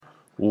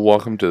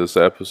Welcome to this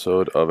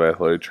episode of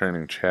Athletic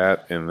Training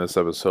Chat. In this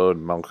episode,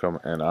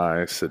 Malcolm and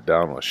I sit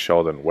down with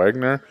Sheldon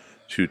Wagner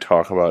to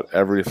talk about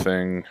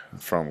everything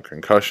from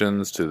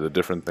concussions to the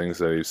different things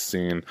that he's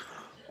seen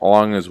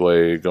along his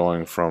way,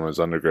 going from his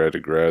undergrad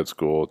to grad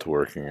school to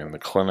working in the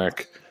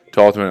clinic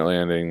to ultimately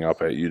ending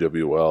up at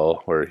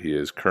UWL, where he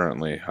is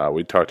currently.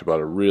 We talked about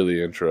a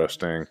really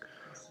interesting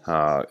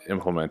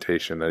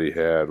implementation that he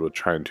had with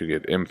trying to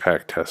get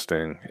impact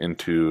testing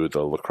into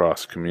the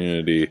lacrosse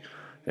community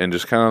and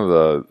just kind of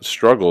the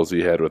struggles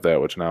he had with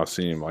that, which now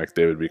seem like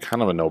they would be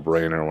kind of a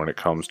no-brainer when it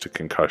comes to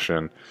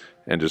concussion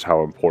and just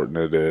how important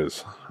it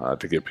is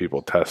to get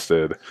people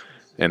tested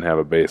and have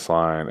a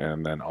baseline,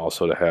 and then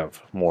also to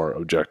have more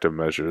objective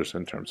measures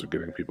in terms of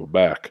getting people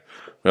back.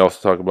 We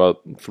also talk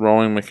about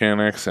throwing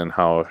mechanics and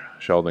how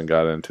Sheldon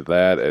got into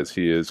that, as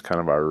he is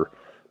kind of our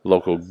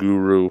local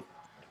guru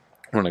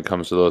when it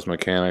comes to those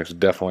mechanics.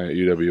 Definitely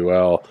at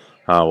UWL,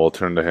 we'll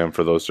turn to him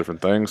for those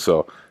different things.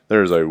 So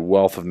there's a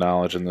wealth of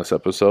knowledge in this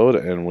episode,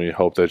 and we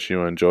hope that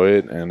you enjoy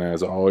it. And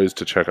as always,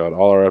 to check out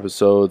all our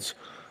episodes,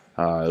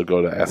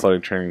 go to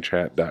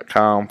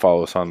athletictrainingchat.com.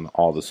 Follow us on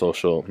all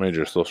the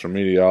major social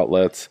media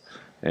outlets.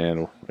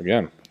 And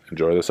again,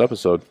 enjoy this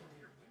episode.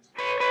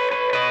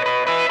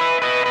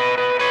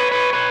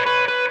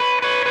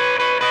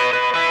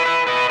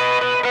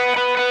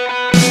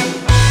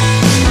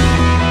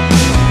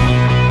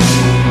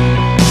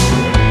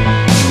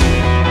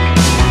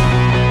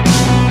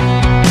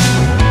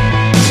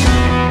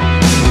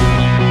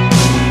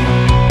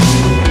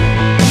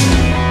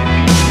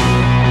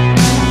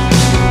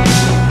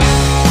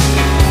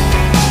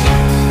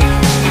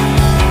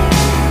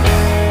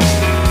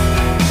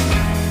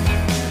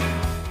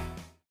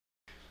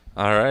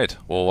 All right.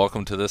 Well,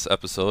 welcome to this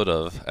episode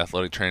of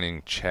Athletic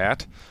Training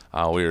Chat.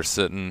 We are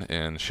sitting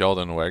in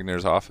Sheldon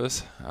Wagner's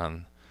office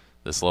on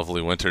this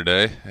lovely winter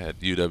day at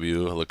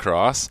UW La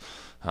Crosse.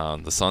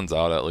 The sun's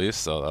out at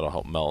least, so that'll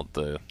help melt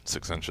the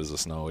 6 inches of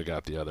snow we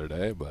got the other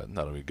day, but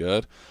that'll be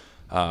good.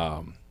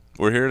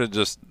 We're here to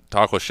just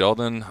talk with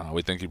Sheldon.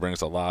 We think he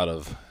brings a lot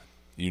of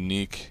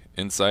unique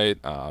insight,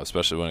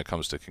 especially when it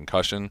comes to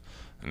concussion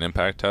and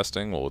impact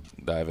testing. We'll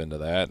dive into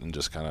that and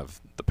just kind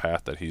of the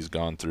path that he's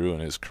gone through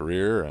in his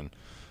career and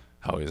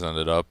how he's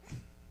ended up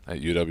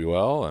at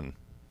UWL, and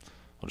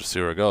we'll just see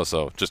where it goes.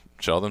 So just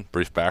Sheldon,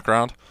 brief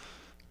background.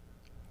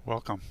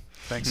 Welcome.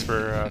 Thanks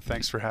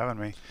for having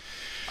me.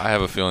 I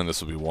have a feeling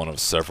this will be one of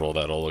several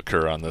that'll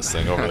occur on this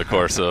thing over the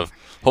course of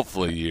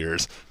hopefully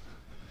years.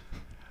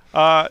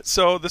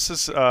 So this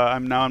is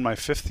I'm now in my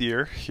 5th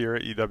year here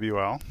at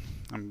UWL.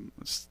 I'm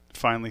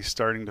finally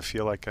starting to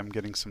feel like I'm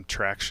getting some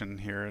traction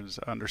here as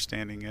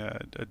understanding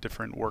a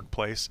different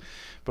workplace.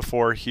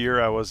 Before here,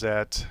 I was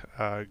at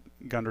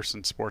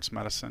Gunderson Sports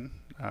Medicine,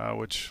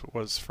 which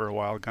was for a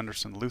while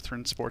Gunderson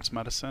Lutheran Sports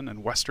Medicine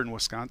and Western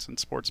Wisconsin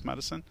Sports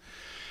Medicine.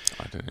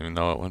 I didn't even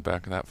know it went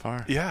back that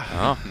far. Yeah.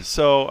 Oh.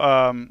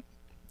 So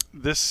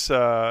this,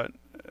 like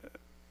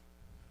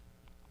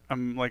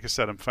I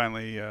said, I'm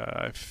finally,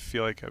 I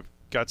feel like I've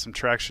got some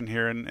traction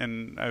here,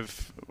 and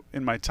I've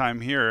in my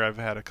time here I've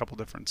had a couple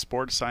different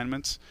sport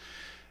assignments,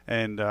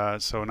 and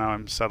so now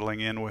I'm settling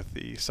in with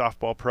the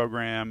softball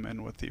program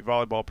and with the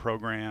volleyball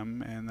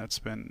program, and that's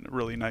been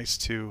really nice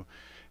to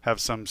have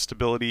some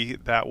stability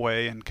that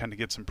way and kind of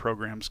get some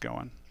programs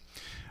going.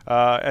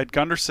 At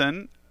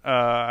Gunderson,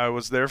 I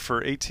was there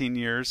for 18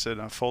 years in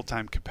a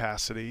full-time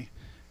capacity.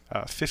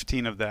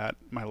 15 of that,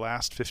 my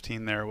last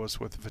 15 there, was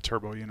with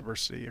Viterbo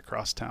University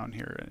across town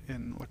here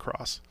in La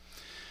Crosse.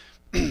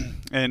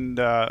 And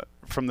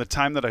from the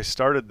time that I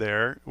started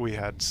there, we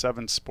had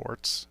 7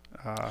 sports.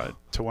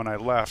 To when I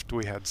left,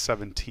 we had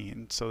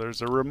 17. So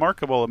there's a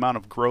remarkable amount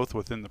of growth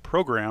within the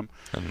program.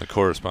 And the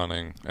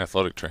corresponding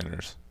athletic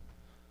trainers.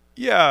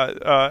 Yeah,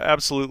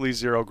 absolutely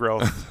zero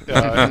growth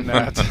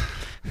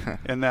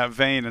in that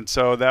vein. And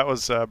so that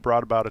was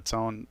brought about its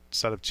own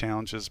set of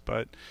challenges.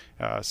 But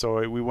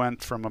so we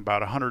went from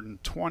about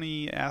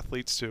 120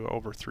 athletes to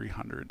over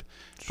 300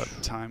 by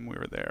the time we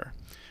were there.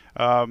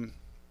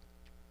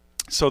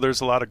 So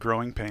there's a lot of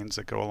growing pains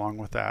that go along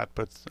with that,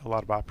 but a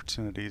lot of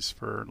opportunities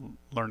for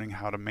learning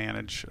how to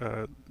manage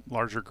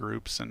larger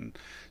groups and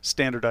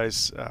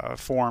standardize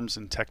forms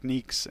and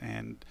techniques,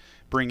 and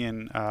bring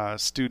in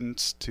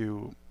students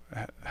to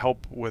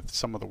help with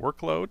some of the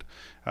workload,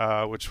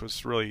 which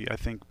was really, I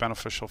think,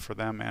 beneficial for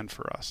them and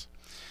for us.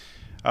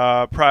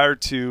 Prior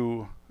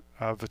to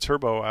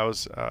Viterbo, I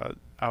was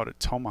out at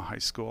Tomah High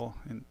School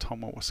in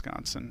Tomah,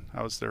 Wisconsin.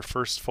 I was their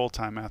first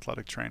full-time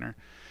athletic trainer.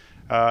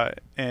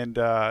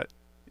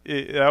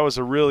 That was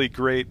a really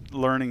great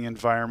learning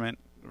environment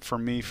for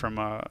me from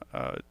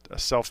a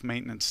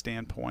self-maintenance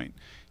standpoint.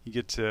 You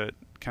get to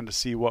kind of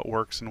see what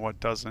works and what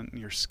doesn't, and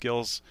your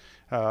skills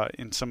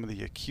in some of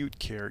the acute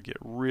care get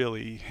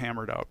really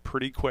hammered out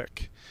pretty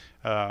quick.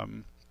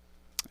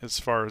 As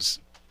far as,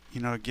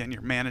 again,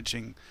 you're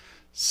managing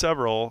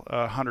several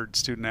 100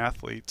 student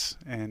athletes,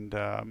 and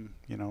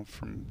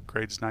from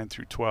grades 9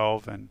 through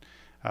 12, and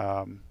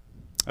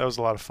That was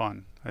a lot of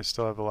fun. I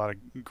still have a lot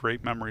of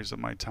great memories of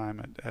my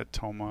time at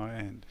Toma,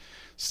 and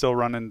still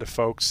run into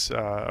folks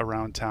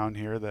around town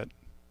here that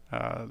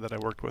I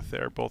worked with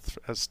there, both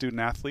as student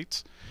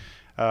athletes.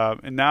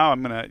 And now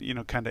I'm going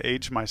to, kind of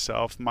age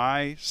myself.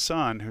 My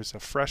son, who's a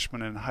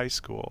freshman in high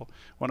school,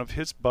 one of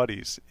his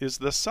buddies is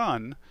the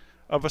son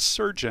of a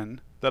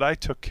surgeon that I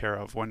took care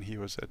of when he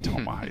was at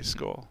Toma High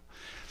School.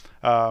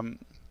 And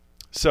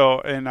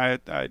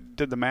I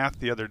did the math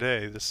the other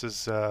day. This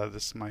is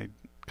my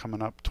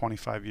coming up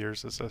 25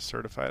 years as a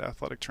certified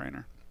athletic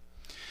trainer.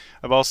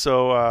 I've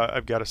also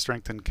I've got a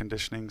strength and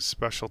conditioning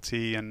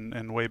specialty,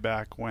 and way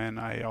back when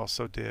I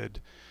also did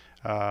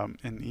an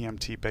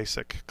EMT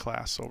basic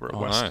class over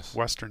at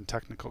Western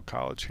Technical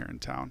College here in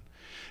town.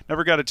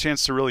 Never got a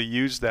chance to really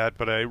use that,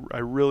 but I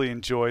really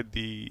enjoyed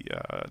the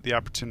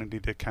opportunity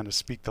to kind of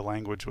speak the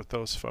language with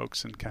those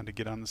folks and kind of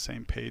get on the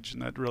same page,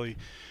 and that really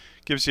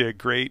gives you a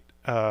great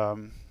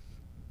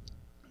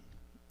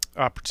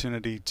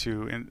opportunity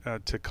to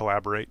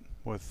collaborate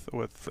with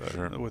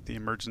the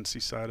emergency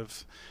side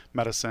of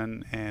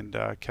medicine, and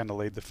kind of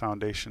laid the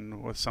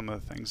foundation with some of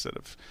the things that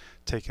have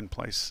taken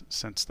place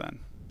since then.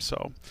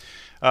 So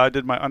I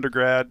did my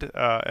undergrad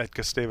at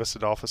Gustavus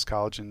Adolphus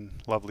College in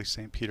lovely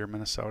St. Peter,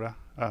 Minnesota,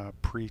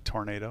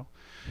 pre-tornado.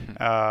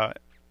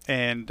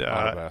 And a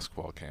lot of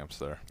basketball camps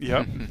there.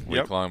 Yep.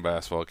 Week-long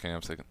basketball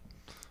camps.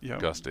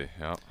 Gusty,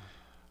 yeah.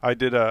 I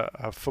did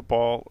a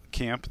football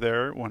camp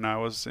there when I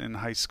was in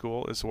high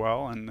school as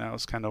well, and that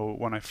was kind of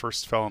when I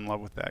first fell in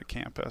love with that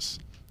campus.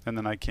 And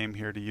then I came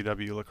here to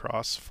UW La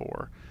Crosse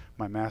for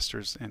my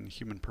master's in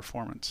human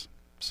performance.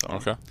 So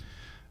okay.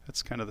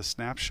 That's kind of the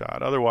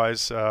snapshot.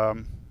 Otherwise,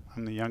 I'm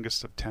the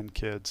youngest of 10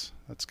 kids.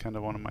 That's kind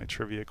of one of my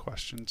trivia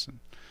questions, and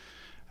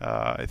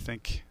I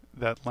think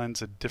that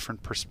lends a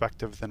different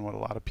perspective than what a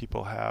lot of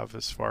people have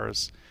as far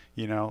as,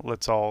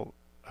 let's all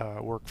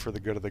work for the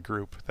good of the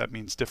group. That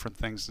means different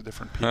things to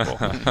different people.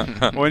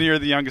 When you're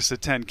the youngest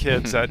of 10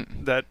 kids,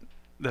 that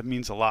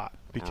means a lot,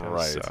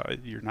 because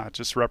you're not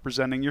just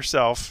representing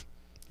yourself,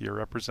 you're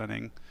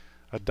representing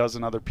a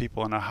dozen other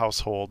people in a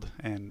household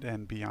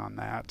and beyond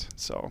that.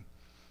 So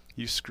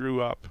you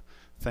screw up,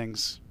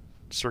 things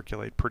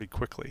circulate pretty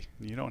quickly.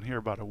 You don't hear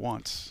about it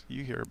once.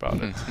 You hear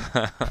about it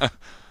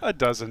a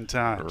dozen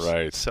times.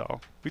 Right.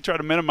 So we try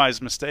to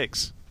minimize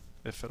mistakes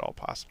if at all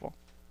possible.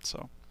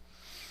 So.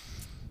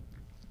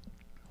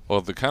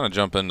 Well, to kind of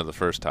jump into the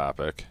first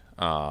topic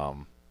that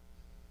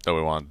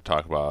we wanted to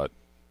talk about,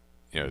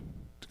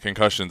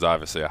 concussion's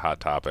obviously a hot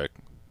topic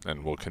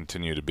and will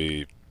continue to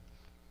be,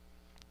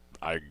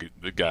 I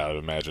gotta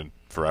imagine,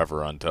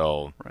 forever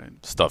until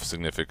stuff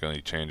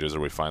significantly changes or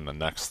we find the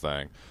next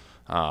thing.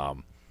 But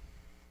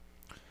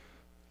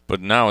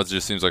now it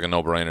just seems like a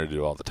no-brainer to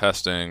do all the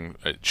testing.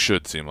 It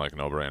should seem like a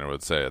no-brainer,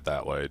 would say it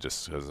that way,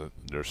 just because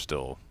there's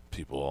still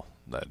people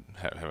that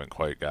haven't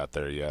quite got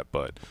there yet.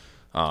 But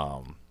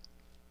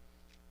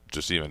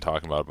just even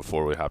talking about it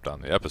before we hopped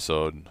on the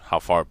episode, how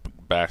far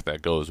back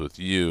that goes with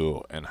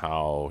you and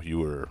how you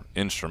were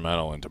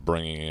instrumental into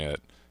bringing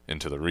it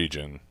into the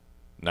region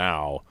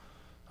now,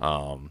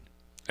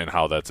 and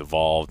how that's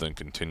evolved and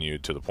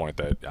continued to the point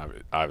that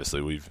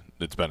obviously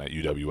it's been at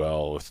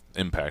UWL with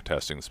impact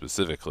testing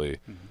specifically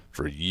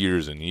for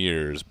years and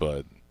years,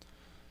 but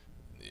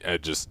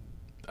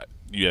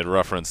you had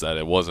referenced that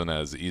it wasn't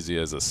as easy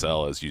as a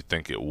sell as you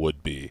think it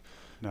would be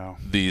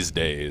these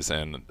days,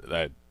 and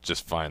I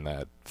just find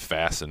that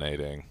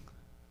fascinating.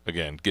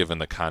 Again, given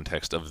the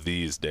context of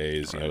these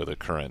days, the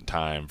current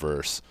time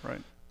versus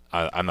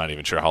I'm not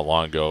even sure how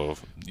long ago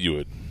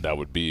that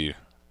would be.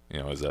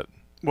 Is that?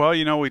 Well,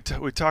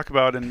 we talk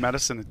about in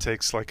medicine it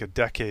takes like a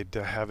decade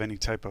to have any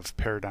type of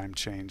paradigm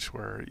change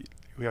where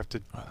we have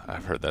to.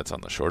 I've heard that's on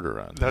the shorter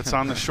end. That's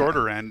on the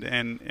shorter end,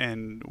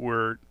 and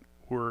we're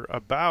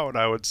about,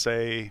 I would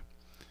say,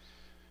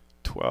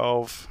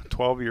 12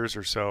 years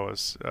or so,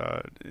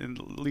 at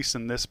least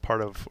in this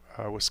part of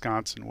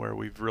Wisconsin, where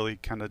we've really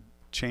kind of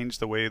changed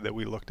the way that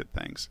we looked at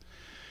things.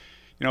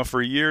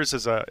 For years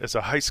as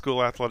a high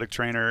school athletic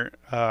trainer,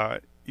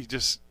 and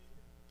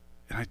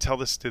I tell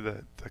this to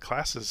the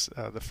classes,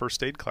 the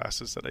first aid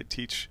classes that I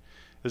teach,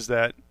 is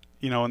that,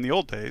 in the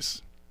old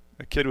days,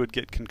 a kid would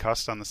get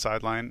concussed on the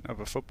sideline of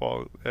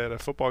at a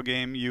football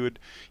game. You'd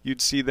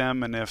see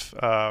them, and if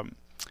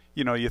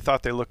you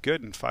thought they looked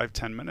good in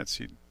 5-10 minutes,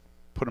 you'd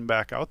put them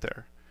back out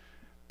there.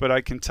 But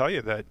I can tell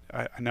you that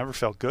I never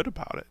felt good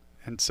about it,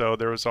 and so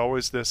there was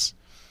always this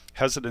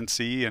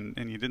hesitancy, and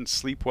you didn't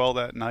sleep well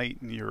that night,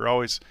 and you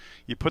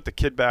put the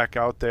kid back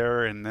out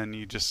there, and then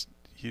you'd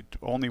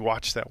only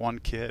watch that one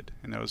kid,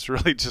 and it was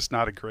really just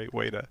not a great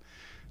way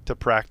to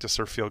practice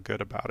or feel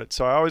good about it.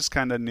 So I always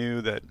kind of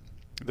knew that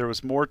there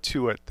was more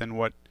to it than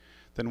what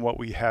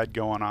we had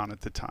going on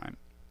at the time.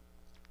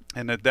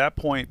 And at that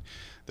point,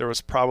 there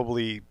was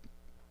probably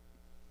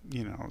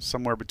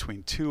somewhere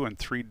between 2 and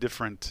 3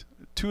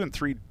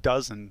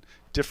 dozen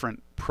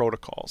different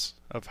protocols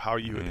of how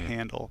you would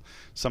handle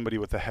somebody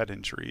with a head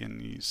injury.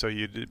 And so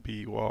you'd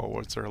be,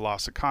 what's their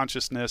loss of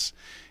consciousness?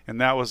 And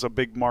that was a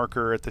big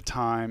marker at the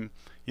time.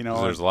 You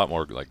know, there's a lot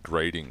more like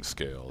grading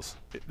scales.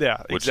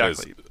 Yeah, which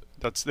exactly.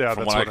 Has,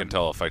 from what I can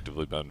tell,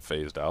 effectively been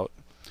phased out.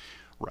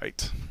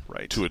 Right.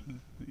 To a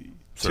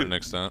certain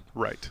extent.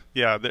 Right.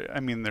 Yeah.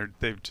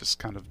 They've just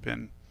kind of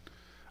been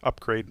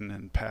upgrading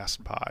and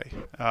passed by.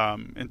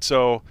 And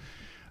so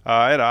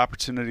I had an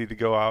opportunity to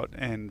go out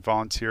and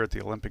volunteer at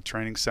the Olympic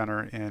Training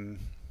Center in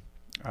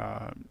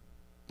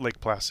Lake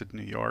Placid,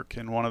 New York.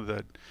 And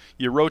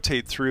you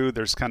rotate through,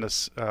 there's kind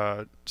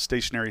of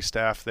stationary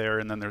staff there,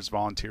 and then there's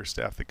volunteer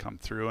staff that come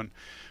through. And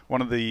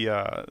one of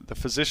the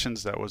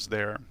physicians that was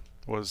there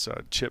was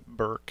Chip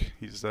Burke.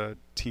 He's the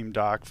team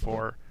doc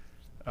for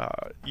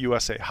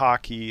USA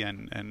Hockey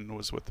and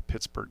was with the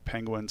Pittsburgh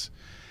Penguins.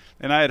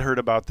 And I had heard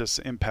about this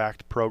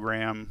impact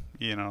program,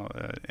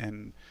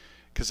 and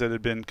because it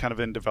had been kind of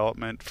in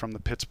development from the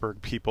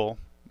Pittsburgh people,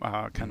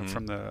 kind of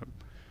from the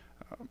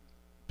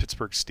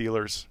Pittsburgh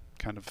Steelers,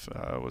 kind of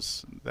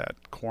was that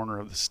corner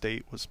of the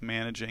state was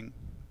managing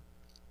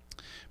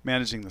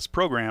this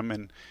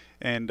program,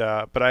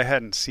 but I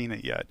hadn't seen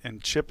it yet.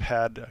 And Chip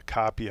had a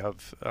copy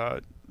of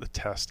the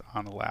test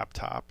on a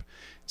laptop,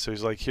 so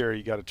he's like, "Here,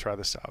 you got to try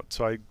this out."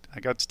 So I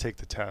got to take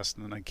the test,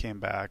 and then I came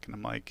back,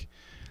 and I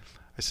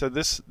said,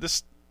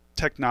 this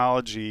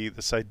technology,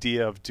 this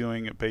idea of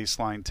doing a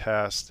baseline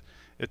test,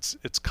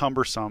 it's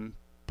cumbersome,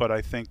 but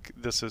I think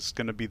this is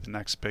going to be the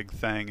next big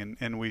thing,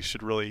 and we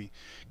should really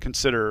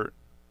consider,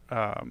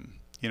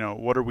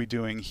 what are we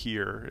doing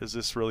here? Is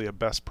this really a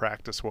best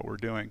practice, what we're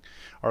doing?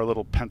 Our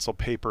little pencil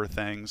paper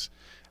things,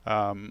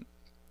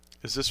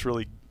 is this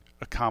really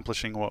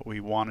accomplishing what we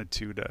wanted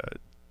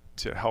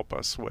to help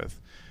us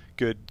with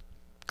good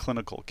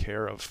clinical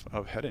care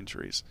of head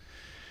injuries?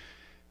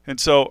 And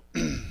so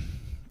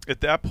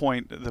at that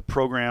point, the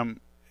program,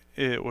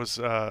 it was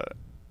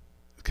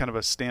kind of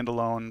a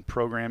standalone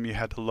program. You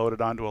had to load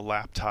it onto a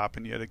laptop,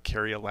 and you had to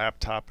carry a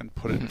laptop and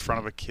put it in front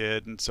of a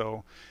kid. And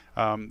so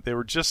they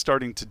were just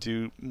starting to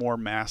do more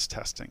mass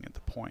testing at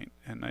the point.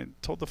 And I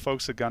told the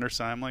folks at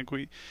Gunderson, I'm like,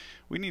 we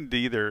need to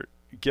either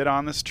get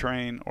on this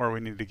train or we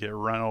need to get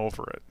run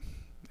over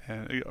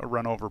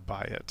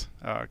by it,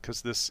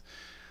 because this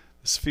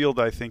field,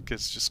 I think,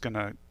 is just going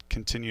to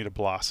continue to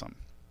blossom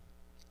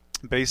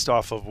based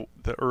off of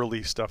the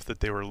early stuff that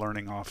they were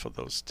learning off of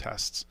those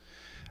tests.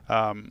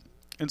 And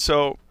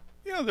so,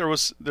 there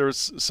was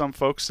some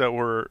folks that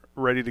were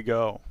ready to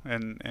go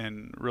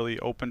and really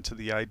open to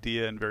the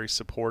idea and very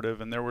supportive,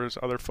 and there was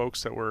other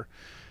folks that were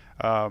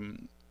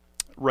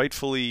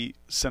rightfully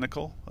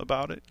cynical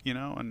about it,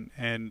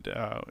 and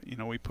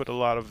we put a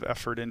lot of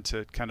effort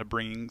into kind of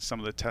bringing some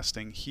of the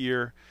testing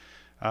here,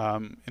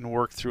 and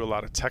work through a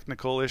lot of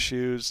technical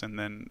issues, and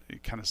then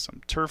kind of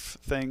some turf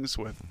things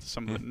with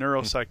some of the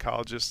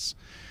neuropsychologists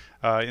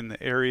in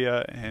the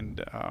area,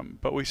 and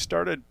but we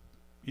started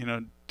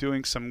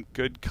doing some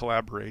good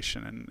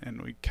collaboration,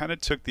 and we kind of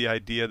took the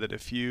idea that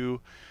if you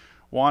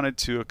wanted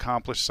to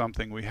accomplish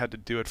something, we had to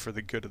do it for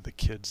the good of the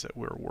kids that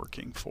we're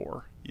working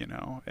for,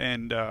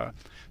 and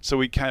so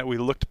we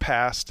looked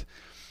past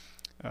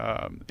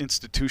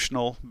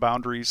institutional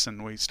boundaries,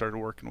 and we started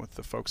working with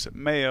the folks at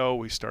Mayo.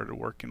 We started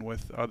working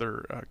with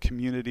other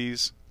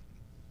communities,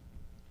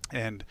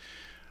 and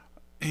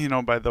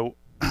by the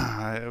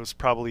it was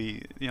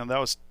probably that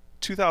was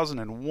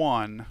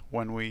 2001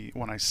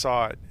 when I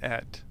saw it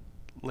at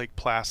Lake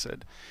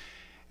Placid,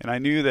 and I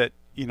knew that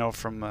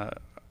from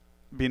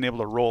being able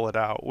to roll it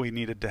out, we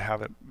needed to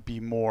have it be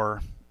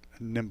more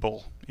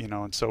nimble,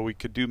 and so we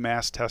could do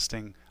mass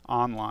testing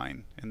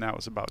online, and that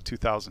was about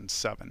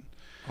 2007.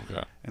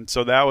 Okay. And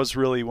so that was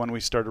really when we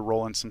started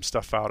rolling some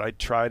stuff out. I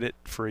tried it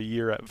for a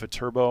year at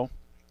Viterbo.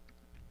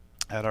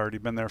 I had already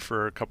been there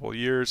for a couple of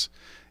years,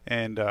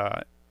 and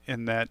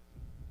that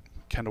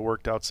kind of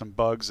worked out some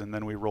bugs, and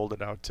then we rolled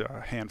it out to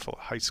a handful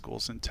of high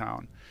schools in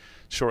town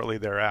shortly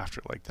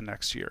thereafter, like the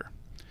next year.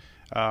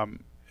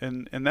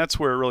 And that's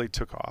where it really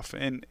took off.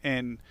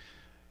 And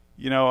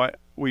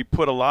we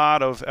put a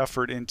lot of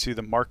effort into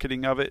the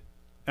marketing of it,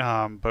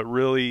 but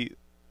really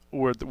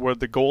where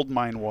the gold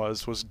mine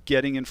was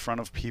getting in front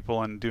of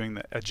people and doing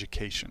the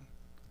education.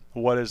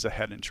 What is a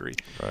head injury?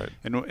 Right.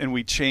 And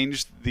we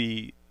changed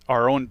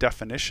our own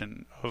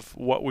definition of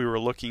what we were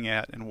looking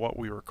at and what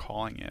we were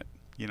calling it.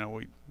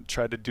 We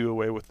tried to do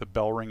away with the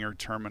bell ringer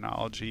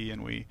terminology,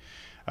 and we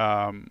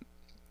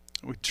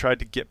tried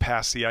to get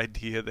past the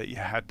idea that you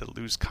had to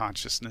lose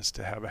consciousness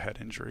to have a head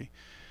injury.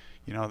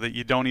 That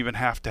you don't even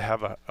have to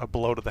have a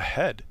blow to the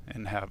head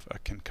and have a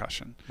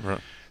concussion.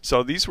 Right.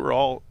 So these were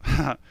all,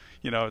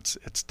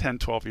 it's 10,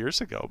 12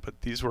 years ago,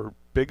 but these were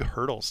big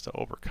hurdles to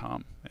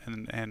overcome.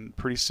 And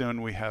pretty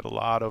soon we had a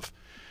lot of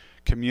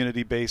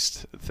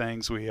community-based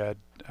things. We had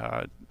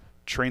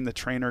train the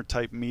trainer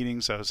type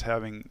meetings. I was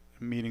having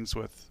meetings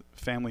with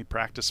family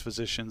practice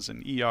physicians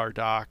and ER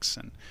docs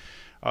and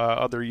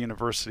other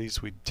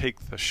universities. We'd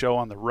take the show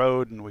on the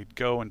road, and we'd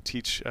go and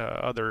teach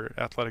other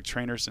athletic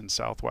trainers in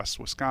Southwest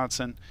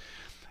Wisconsin.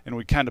 And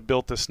we kind of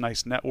built this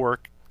nice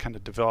network, kind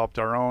of developed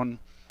our own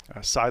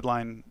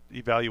sideline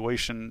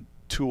evaluation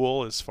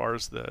tool as far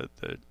as the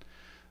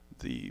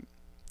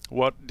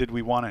what did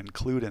we want to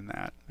include in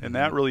that. And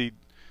that really,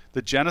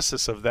 the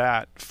genesis of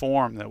that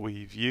form that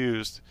we've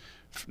used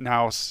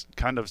now,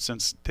 kind of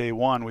since day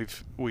one,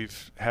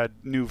 we've had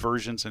new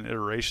versions and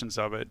iterations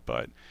of it,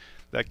 but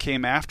that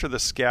came after the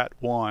SCAT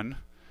 1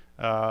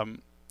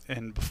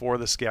 and before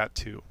the SCAT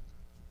 2,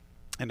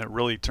 and it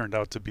really turned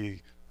out to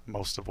be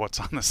most of what's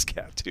on the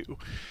SCAT 2.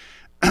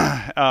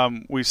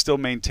 We still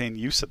maintain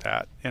use of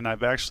that, and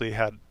I've actually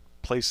had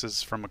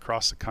places from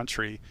across the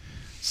country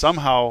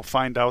somehow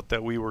find out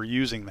that we were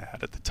using that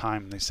at the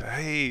time, and they say,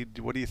 "Hey,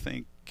 what do you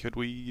think? Could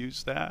we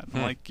use that?"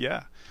 I'm like,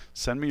 "Yeah,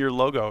 send me your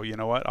logo. You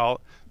know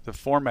what? The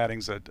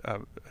formatting's a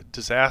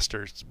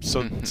disaster.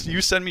 So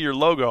you send me your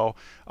logo,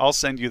 I'll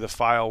send you the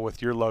file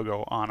with your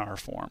logo on our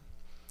form."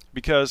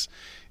 Because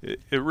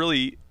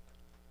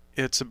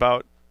it's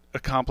about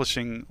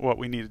accomplishing what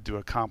we needed to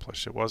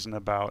accomplish. It wasn't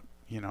about,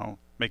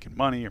 making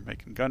money or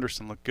making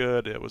Gunderson look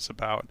good. It was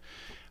about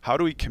how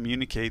do we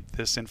communicate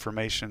this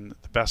information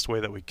the best way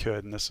that we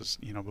could, and this is,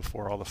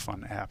 before all the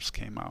fun apps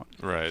came out.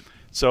 Right.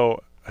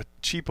 So a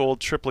cheap old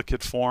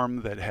triplicate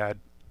form that had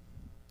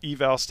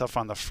eval stuff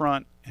on the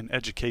front and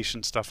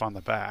education stuff on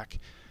the back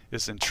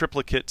is in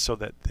triplicate, so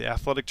that the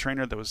athletic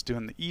trainer that was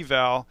doing the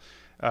eval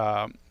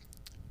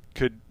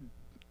could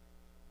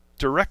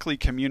directly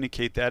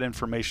communicate that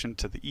information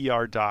to the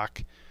ER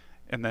doc,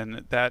 and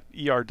then that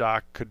ER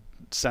doc could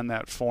send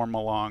that form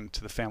along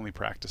to the family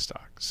practice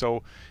doc.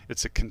 So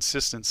it's a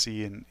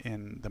consistency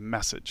in the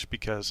message,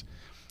 because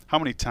how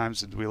many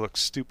times did we look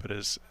stupid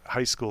as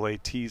high school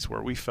ATs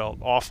where we felt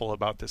awful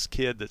about this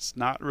kid that's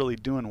not really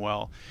doing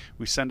well?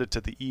 We send it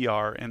to the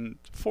ER, and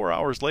 4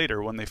 hours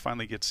later, when they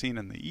finally get seen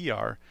in the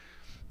ER,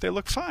 they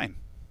look fine.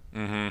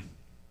 Mm-hmm.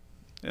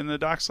 And the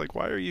doc's like,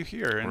 "Why are you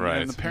here?" And,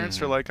 Right. and the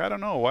parents are like, "I don't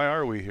know. Why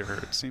are we here?"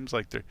 It seems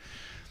like they're...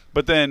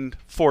 But then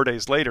 4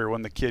 days later,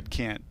 when the kid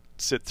can't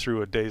sit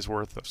through a day's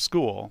worth of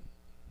school,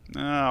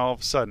 all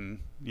of a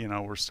sudden,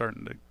 we're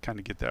starting to kind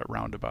of get that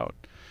roundabout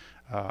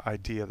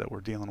idea that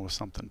we're dealing with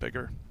something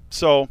bigger.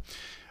 So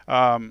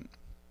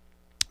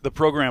the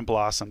program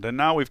blossomed, and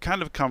now we've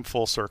kind of come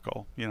full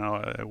circle.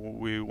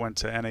 We went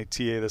to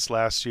NATA this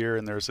last year,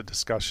 and there's a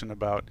discussion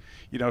about,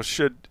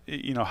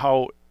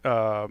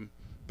 how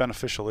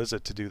beneficial is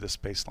it to do this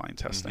baseline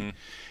testing? Mm-hmm.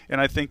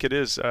 And I think it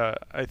is.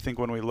 I think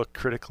when we look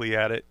critically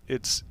at it,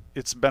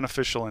 it's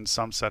beneficial in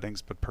some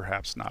settings, but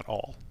perhaps not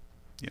all.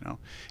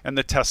 And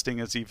the testing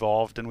has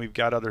evolved, and we've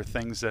got other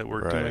things that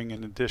we're doing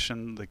in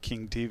addition. The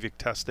King Dievik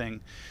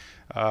testing,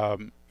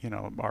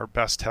 our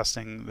best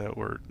testing that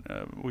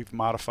we've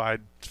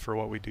modified for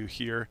what we do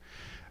here,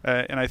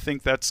 and I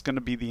think that's going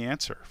to be the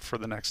answer for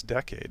the next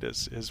decade.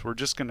 Is we're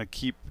just going to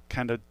keep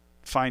kind of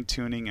fine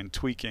tuning and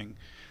tweaking.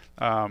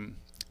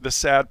 The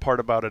sad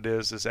part about it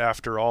is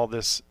after all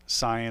this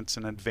science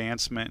and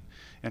advancement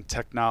and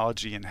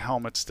technology and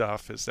helmet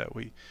stuff, is that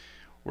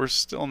we're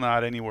still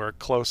not anywhere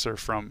closer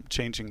from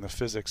changing the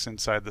physics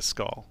inside the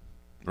skull.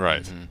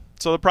 Right. Mm-hmm.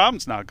 So the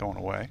problem's not going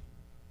away,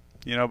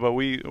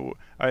 but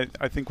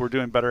I think we're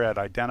doing better at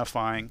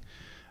identifying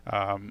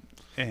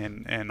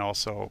and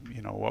also,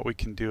 what we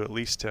can do at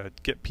least to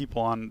get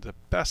people on the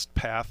best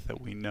path that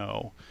we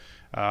know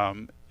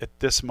at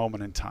this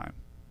moment in time.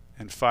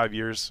 In 5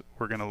 years,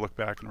 we're going to look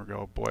back and we're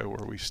go, "Boy,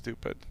 were we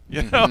stupid."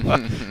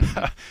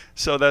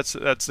 So that's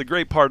the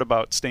great part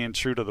about staying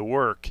true to the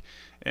work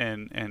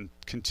and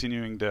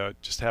continuing to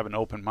just have an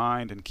open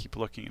mind and keep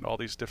looking at all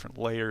these different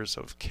layers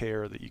of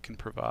care that you can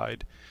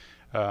provide.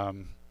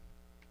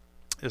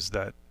 Is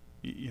that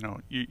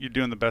you're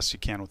doing the best you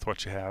can with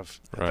what you have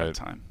at that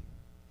time.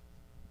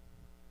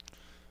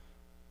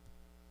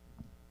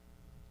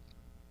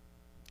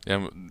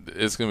 Yeah,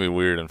 it's gonna be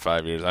weird in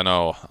 5 years. I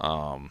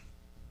know.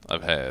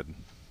 I've had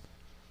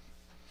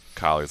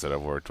colleagues that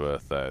I've worked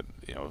with that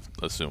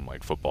assume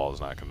like football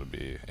is not going to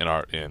be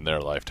in their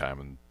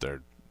lifetime, and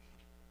they're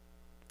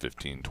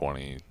 15,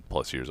 20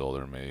 plus years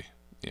older than me.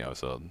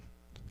 So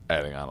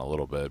adding on a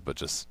little bit, but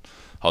just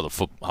how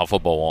how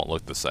football won't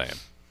look the same.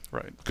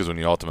 Right. Because when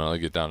you ultimately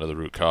get down to the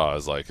root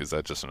cause, like, is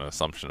that just an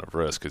assumption of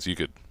risk? Because you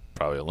could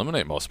probably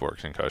eliminate most sport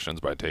concussions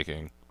by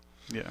taking,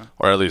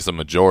 or at least a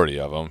majority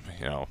of them.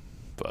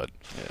 But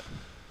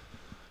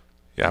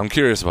yeah, I'm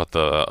curious about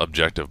the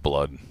objective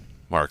blood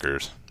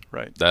markers.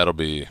 Right. That'll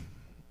be,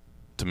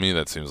 to me,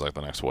 that seems like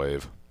the next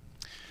wave.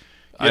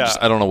 Yeah.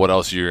 I don't know what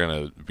else you're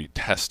going to be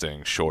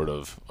testing short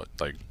of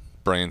like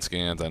brain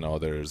scans. I know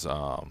there's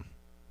I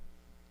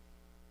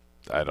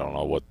don't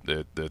know what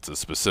it's a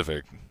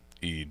specific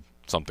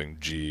something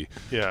G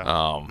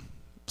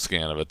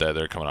scan of it that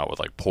they're coming out with,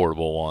 like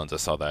portable ones. I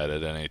saw that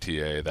at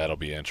NATA. That'll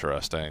be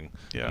interesting.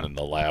 Yeah. And then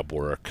the lab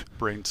work.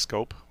 Brain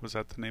scope, was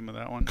that the name of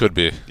that one? Could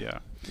be. Yeah.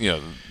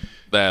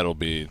 That'll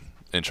be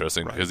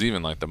interesting, Right. because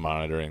even like the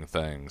monitoring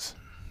things,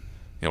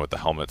 with the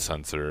helmet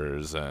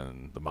sensors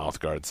and the mouth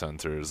guard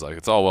sensors, like,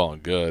 it's all well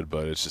and good,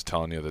 but it's just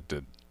telling you that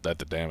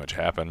the damage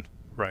happened.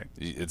 Right.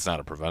 It's not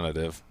a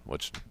preventative,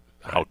 which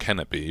how can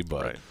it be?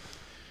 But right.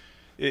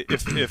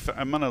 If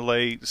I'm going to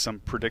lay some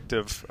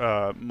predictive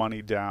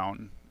money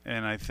down,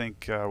 and I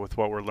think with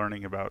what we're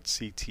learning about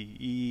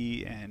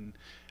CTE and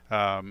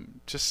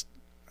just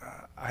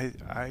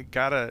I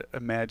gotta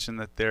imagine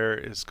that there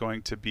is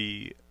going to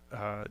be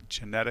a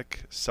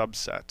genetic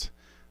subset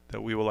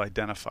that we will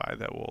identify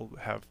that will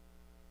have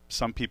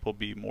some people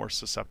be more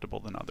susceptible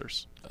than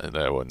others.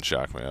 That wouldn't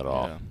shock me at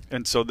all. Yeah.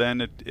 And so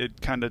then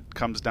it kind of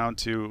comes down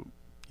to,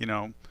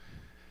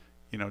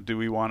 do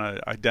we want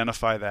to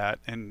identify that,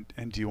 and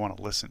do you want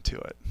to listen to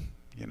it?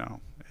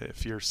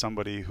 If you're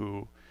somebody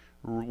who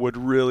would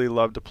really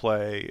love to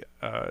play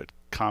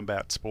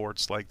combat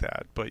sports like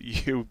that, but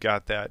you've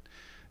got that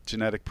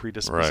genetic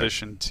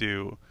predisposition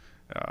to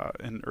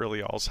an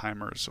early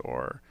Alzheimer's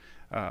or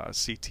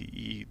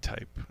CTE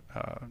type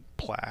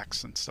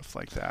plaques and stuff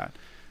like that.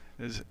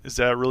 Is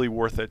that really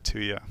worth it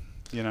to you?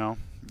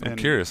 I'm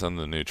curious on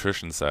the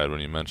nutrition side when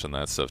you mention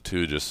that stuff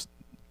too, just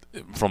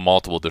from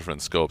multiple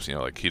different scopes.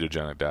 Like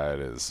ketogenic diet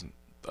is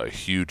a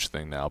huge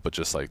thing now, but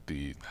just like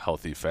the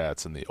healthy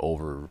fats and the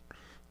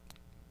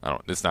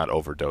it's not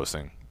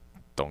overdosing.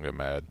 Don't get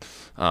mad.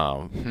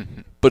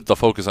 But the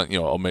focus on,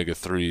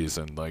 omega-3s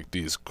and like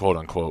these quote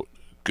unquote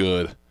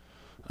good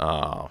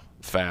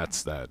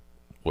fats that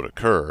would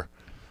occur,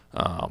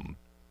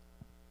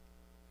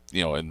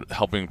 and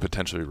helping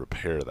potentially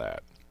repair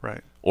that.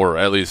 Right. Or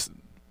at least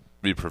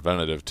be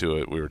preventative to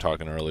it. We were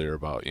talking earlier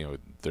about,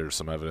 there's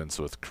some evidence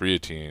with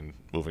creatine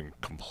moving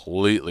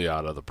completely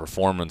out of the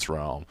performance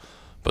realm,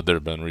 but there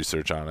have been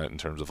research on it in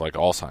terms of like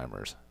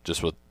Alzheimer's,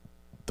 just with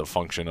the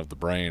function of the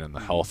brain and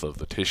the health of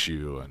the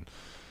tissue. And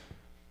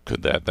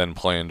could that then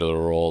play into the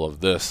role of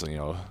this?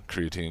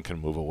 Creatine can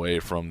move away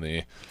from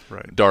the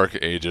dark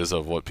ages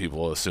of what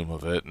people assume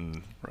of it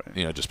and,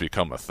 just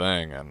become a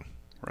thing. And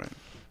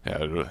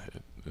yeah,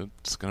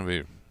 it's going to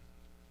be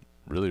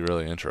really,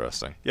 really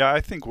interesting. Yeah, I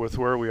think with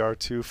where we are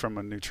too from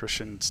a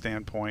nutrition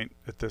standpoint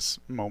at this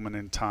moment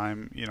in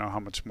time, how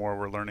much more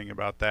we're learning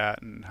about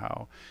that, and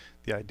how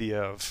the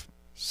idea of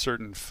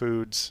certain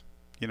foods,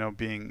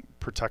 being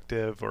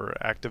protective or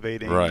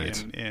activating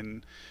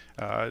in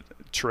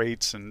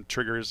traits and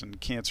triggers and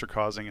cancer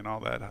causing and all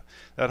that.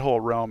 That whole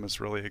realm is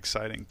really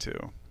exciting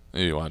too.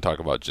 You want to talk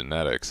about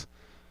genetics?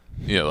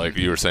 Like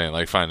you were saying,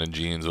 like finding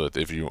genes with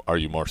are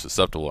you more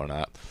susceptible or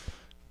not.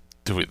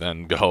 Do we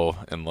then go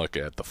and look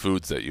at the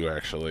foods that you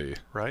actually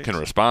can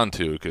respond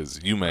to?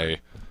 Because you may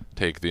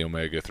take the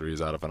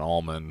omega-3s out of an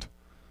almond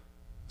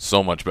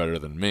so much better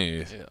than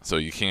me, so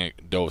you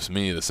can't dose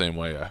me the same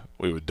way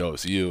we would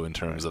dose you in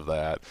terms of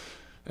that.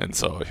 And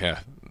so,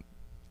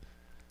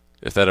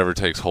 if that ever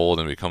takes hold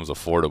and becomes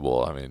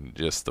affordable, I mean,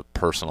 just the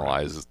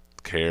personalized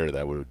care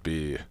that would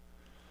be,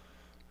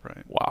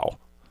 wow.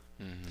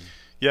 Mm-hmm.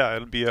 Yeah,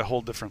 it'll be a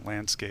whole different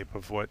landscape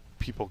of what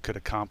people could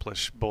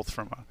accomplish, both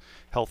from a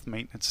health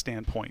maintenance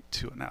standpoint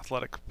to an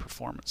athletic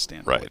performance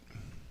standpoint. Right.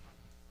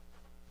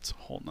 It's a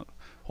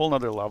whole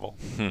nother level.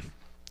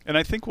 And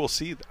I think we'll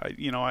see,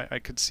 I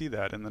could see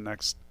that in the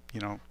next,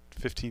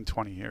 15,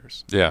 20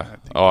 years. Yeah.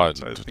 I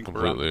think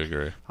completely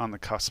agree. On the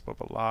cusp of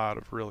a lot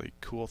of really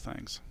cool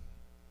things.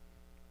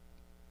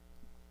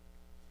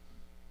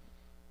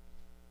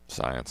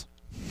 Science.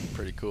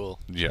 Pretty cool.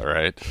 Yeah,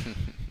 right.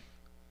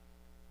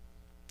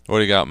 What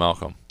do you got,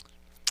 Malcolm?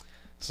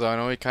 So I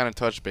know we kind of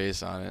touched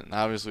base on it, and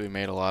obviously we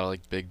made a lot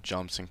of big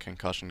jumps in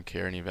concussion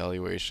care and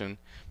evaluation,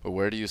 but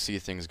where do you see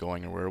things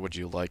going, and where would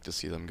you like to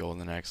see them go in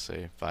the next,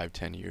 say,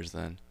 5-10 years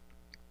then?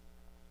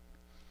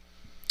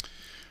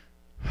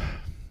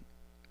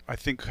 I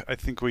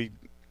think we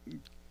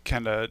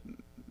kind of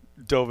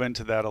dove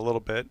into that a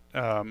little bit,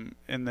 and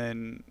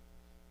then,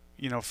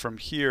 from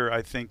here,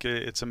 I think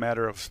it's a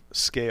matter of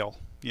scale.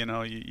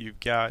 You've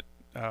got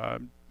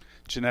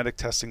genetic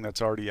testing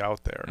that's already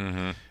out there.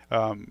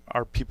 Mm-hmm.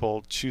 Are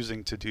people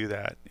choosing to do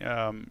that?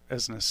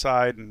 As an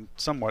aside and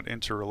somewhat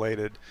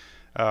interrelated,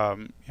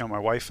 my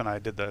wife and I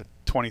did the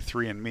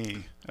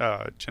 23andMe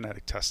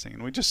genetic testing,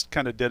 and we just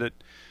kind of did it,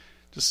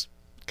 just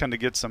kind of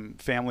get some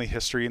family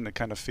history and to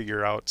kind of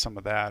figure out some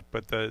of that.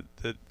 But the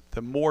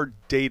more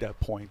data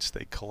points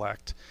they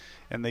collect,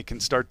 and they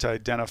can start to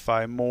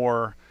identify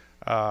more,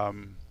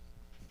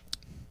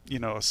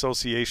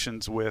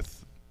 associations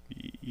with,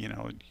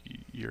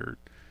 your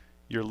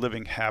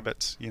living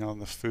habits,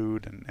 and the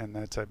food and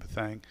that type of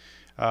thing.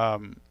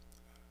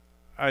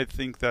 I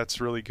think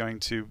that's really going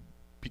to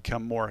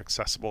become more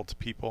accessible to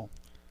people,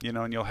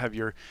 and you'll have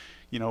your,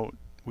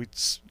 we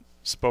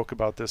spoke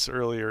about this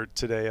earlier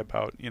today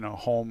about,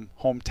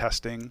 home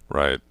testing.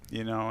 Right.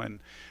 And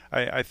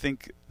I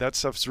think that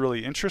stuff's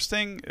really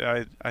interesting.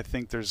 I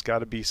think there's got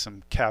to be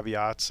some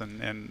caveats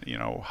and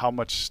how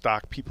much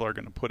stock people are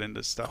going to put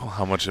into stuff. Oh,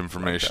 how much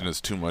information is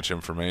too much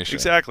information?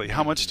 Exactly.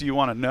 How much do you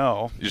want to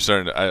know? You're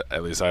starting to,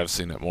 at least I've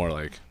seen it more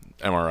like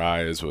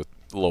MRIs with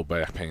low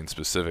back pain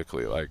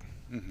specifically, like.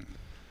 Mm-hmm.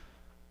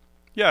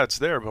 Yeah, it's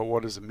there, but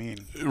what does it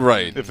mean?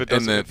 Right. If it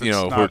doesn't,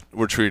 and that,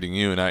 we're treating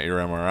you, not your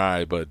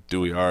MRI, but do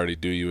we already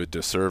do you a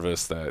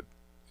disservice that,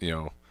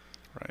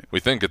 we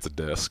think it's a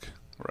disc.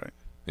 Right.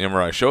 The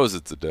MRI shows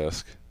it's a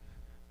disc.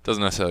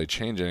 Doesn't necessarily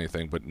change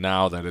anything, but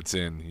now that it's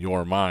in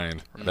your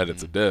mind that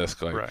it's a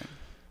disc,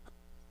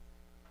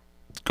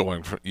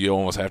 you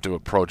almost have to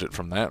approach it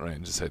from that range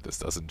and say, this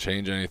doesn't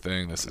change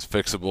anything, this is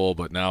fixable,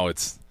 but now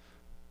it's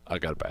I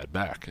got a bad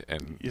back,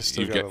 and You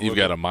still you've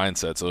got a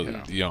mindset. So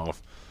Yeah.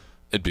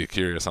 it'd be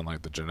curious on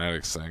like the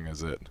genetics thing.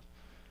 Is it?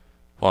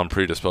 Well, I'm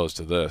predisposed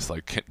to this.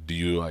 Like, do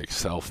you like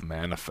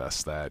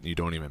self-manifest that? You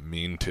don't even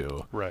mean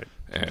to. Right.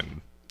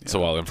 And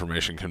so while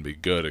information can be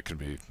good, it can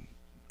be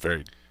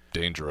very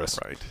dangerous.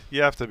 Right.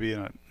 You have to be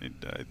in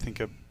I think,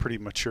 a pretty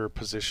mature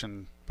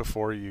position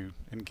before you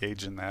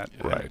engage in that.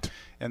 Right.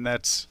 And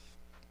that's,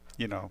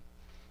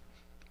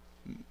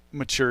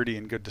 maturity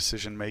and good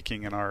decision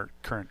making in our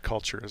current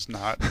culture is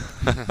not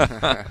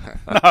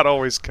not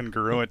always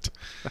congruent.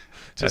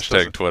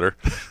 Hashtag Twitter.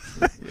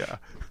 Yeah.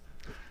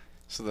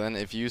 So then,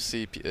 if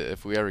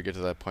we ever get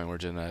to that point where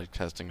genetic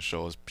testing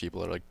shows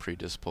people are like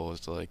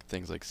predisposed to like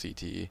things like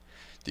CTE,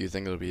 do you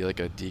think there'll be like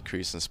a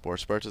decrease in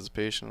sports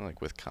participation,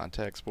 like with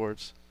contact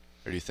sports,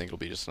 or do you think it'll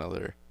be just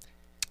another?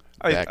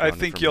 I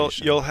think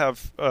you'll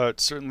have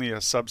certainly a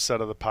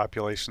subset of the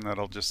population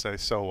that'll just say,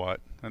 so what,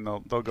 and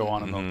they'll go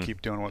on and they'll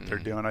keep doing what they're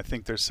doing. I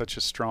think there's such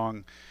a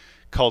strong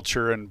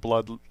culture and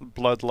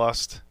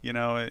bloodlust,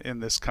 in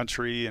this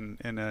country and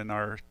in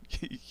our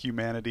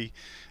humanity.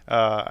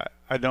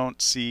 I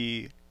don't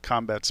see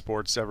combat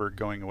sports ever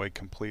going away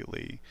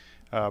completely,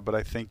 but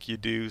I think you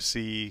do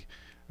see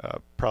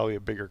probably a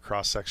bigger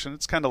cross section.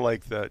 It's kind of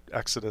like the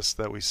exodus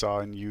that we saw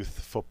in youth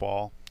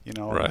football,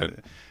 Right.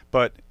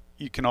 But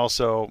you can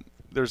also,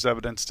 there's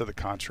evidence to the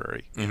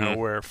contrary,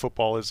 where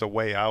football is a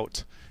way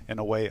out and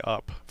a way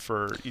up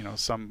for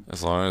some.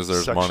 As long as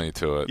there's money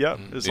to it. Yep.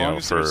 As long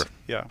as there's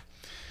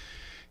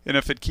and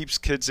if it keeps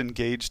kids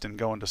engaged and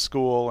going to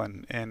school,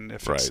 and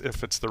if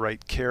it's the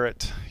right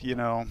carrot,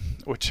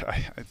 which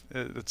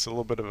it's a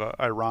little bit of an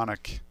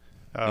ironic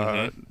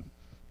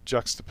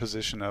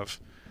juxtaposition of,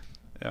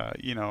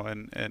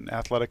 an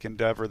athletic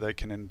endeavor that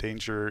can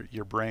endanger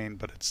your brain,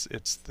 but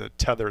it's the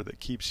tether that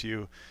keeps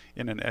you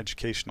in an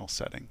educational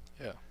setting.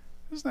 Yeah.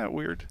 Isn't that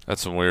weird?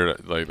 That's some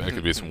weird, like that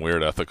could be some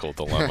weird ethical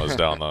dilemmas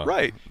down the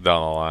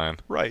down the line.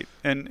 Right.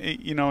 And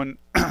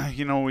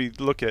we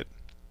look at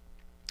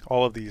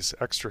all of these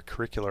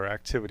extracurricular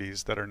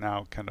activities that are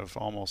now kind of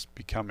almost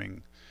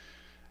becoming,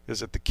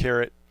 is it the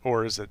carrot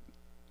or is it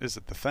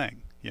the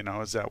thing?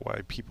 Is that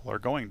why people are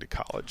going to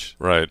college?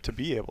 Right. To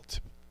be able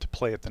to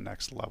play at the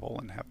next level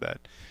and have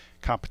that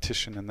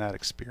competition and that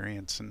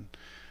experience. And,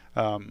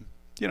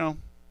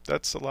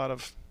 that's a lot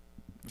of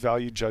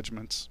value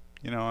judgments,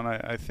 and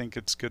I think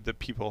it's good that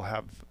people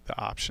have the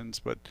options,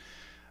 but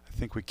I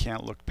think we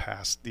can't look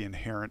past the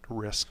inherent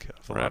risk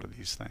of a lot of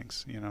these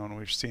things, and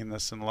we've seen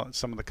this in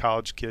some of the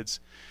college kids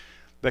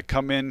that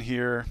come in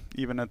here,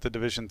 even at the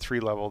Division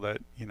III level,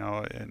 that,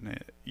 in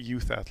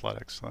youth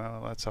athletics.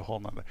 Well, that's a whole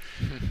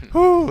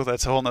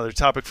nother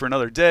topic for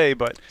another day,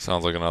 but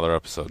sounds like another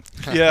episode.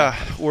 Yeah,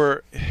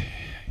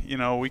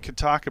 we could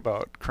talk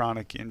about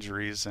chronic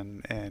injuries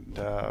and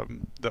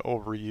the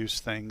overuse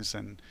things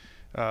and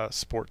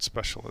sports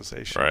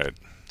specialization. Right.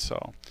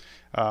 So,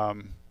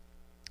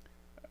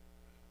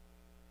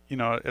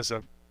 as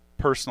a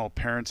personal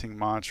parenting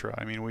mantra,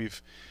 I mean,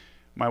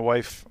 my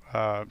wife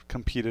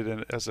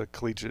competed as a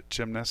collegiate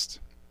gymnast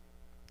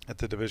at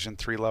the Division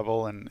III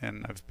level,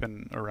 and I've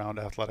been around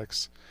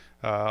athletics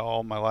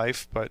all my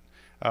life, but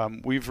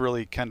we've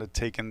really kind of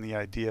taken the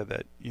idea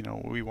that,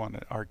 we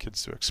want our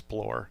kids to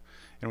explore,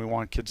 and we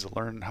want kids to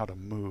learn how to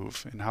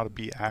move and how to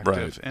be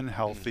active and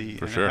healthy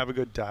have a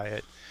good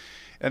diet.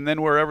 And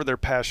then wherever their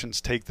passions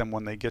take them,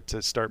 when they get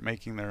to start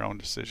making their own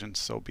decisions,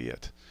 so be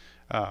it.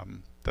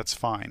 That's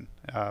fine.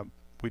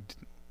 We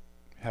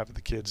have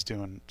the kids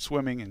doing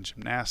swimming and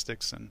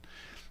gymnastics and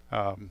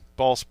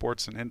ball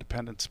sports and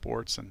independent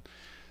sports. And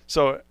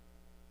so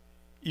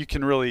you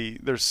can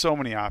there's so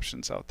many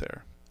options out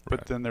there.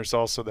 But then there's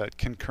also that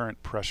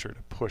concurrent pressure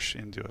to push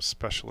into a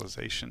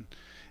specialization.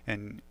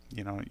 And,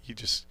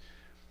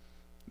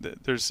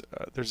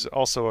 there's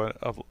also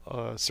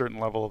a certain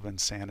level of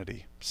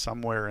insanity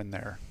somewhere in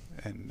there.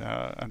 And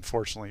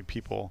unfortunately,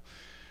 people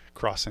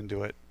cross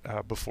into it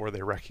before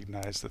they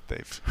recognize that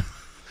they've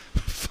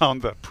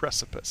found the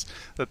precipice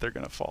that they're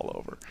going to fall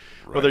over.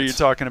 Right. Whether you're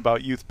talking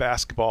about youth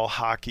basketball,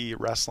 hockey,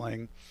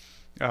 wrestling,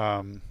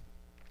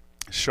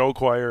 show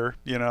choir,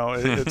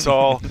 it's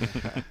all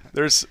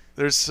there's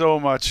so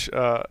much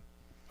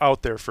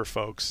out there for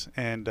folks,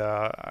 and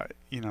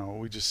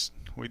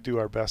we do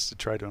our best to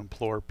try to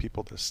implore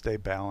people to stay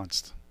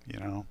balanced,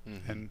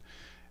 and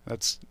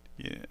that's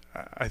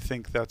I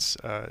think that's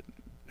a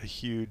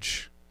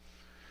huge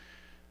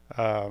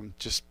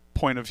just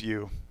point of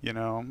view,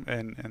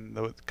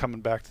 and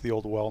coming back to the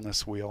old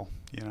wellness wheel,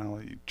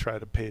 you try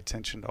to pay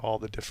attention to all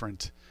the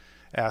different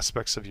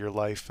aspects of your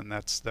life, and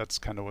that's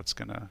kind of what's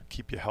going to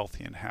keep you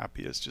healthy and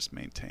happy, is just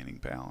maintaining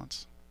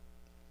balance.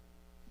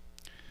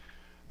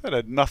 That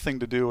had nothing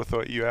to do with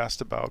what you asked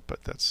about,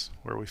 but that's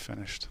where we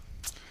finished.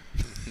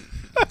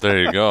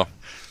 There you go.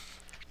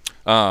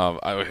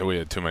 We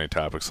had too many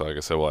topics, so like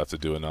I said, we'll have to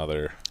do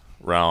another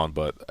round,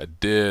 but I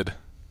did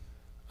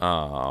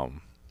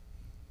want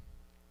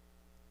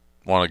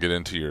to get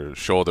into your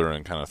shoulder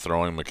and kind of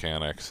throwing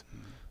mechanics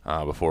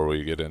before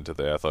we get into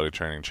the athletic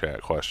training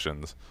chat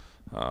questions.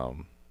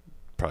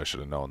 Probably should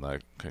have known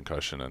that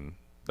concussion and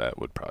that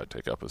would probably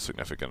take up a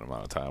significant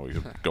amount of time. We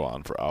could go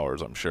on for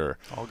hours, I'm sure.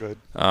 All good.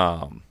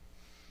 How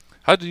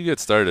did you get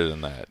started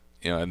in that?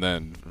 And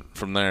then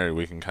from there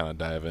we can kind of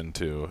dive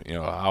into,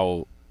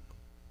 how,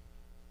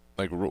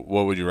 like,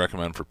 what would you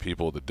recommend for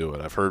people to do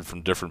it? I've heard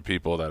from different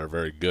people that are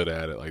very good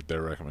at it, like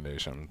their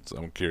recommendations.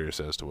 I'm curious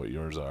as to what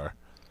yours are.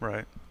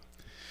 Right.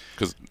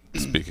 Because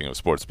speaking of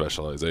sports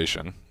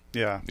specialization,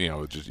 yeah,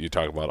 you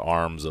talk about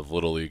arms of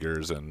little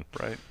leaguers, and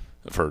right.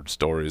 I've heard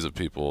stories of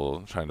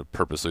people trying to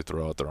purposely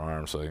throw out their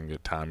arms so they can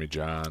get Tommy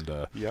John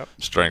to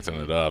strengthen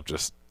it up.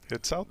 Just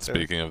it's out there.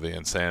 Speaking of the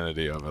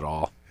insanity of it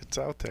all, it's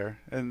out there,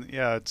 and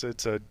yeah, it's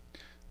a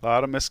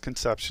lot of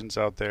misconceptions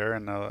out there,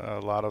 and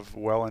a lot of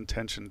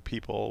well-intentioned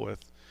people with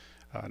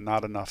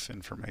not enough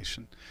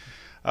information.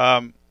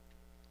 I've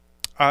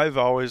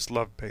always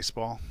loved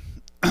baseball,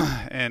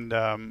 and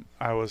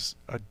I was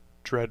a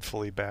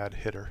dreadfully bad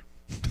hitter.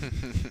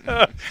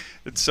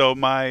 And so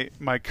my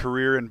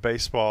career in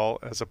baseball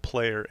as a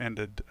player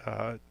ended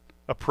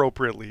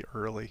appropriately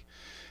early.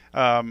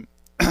 And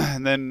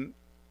then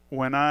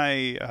when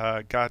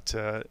I got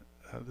to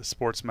the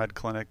sports med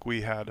clinic,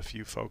 we had a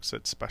few folks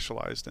that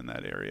specialized in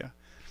that area.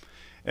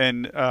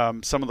 And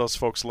some of those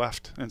folks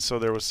left, and so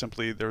there was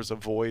a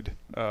void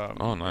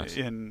nice.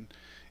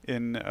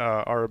 in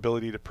our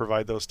ability to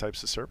provide those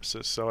types of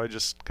services. So I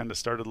just kind of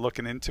started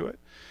looking into it.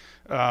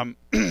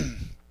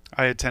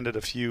 I attended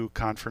a few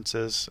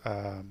conferences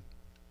to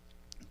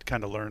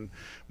kind of learn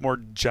more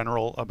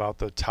general about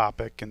the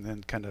topic, and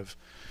then kind of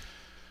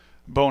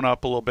bone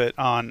up a little bit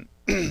on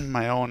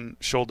my own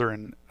shoulder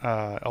and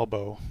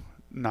elbow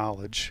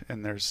knowledge.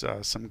 And there's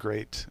some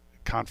great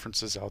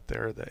conferences out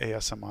there. The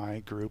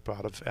ASMI group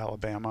out of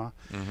Alabama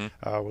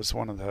was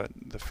one of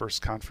the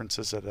first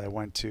conferences that I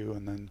went to.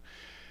 And then,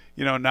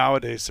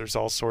 nowadays there's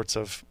all sorts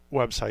of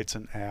websites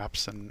and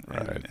apps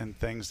and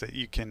things that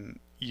you can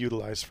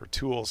utilize for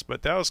tools.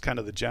 But that was kind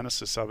of the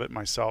genesis of it.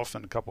 Myself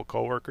and a couple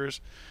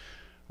coworkers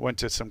went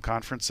to some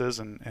conferences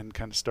and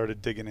kind of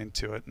started digging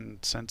into it. And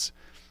since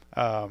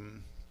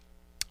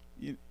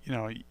you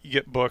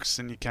get books,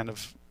 and you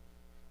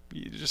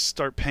just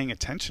start paying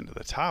attention to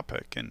the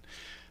topic. And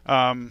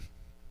I'm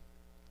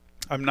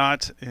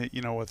not,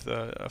 with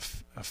a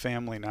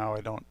family now, I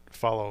don't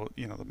follow,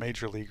 the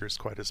major leaguers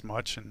quite as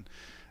much. And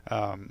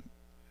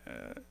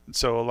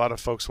so a lot of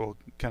folks will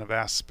kind of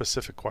ask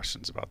specific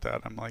questions about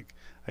that. I'm like,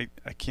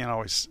 I can't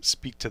always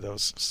speak to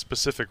those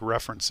specific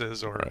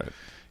references or,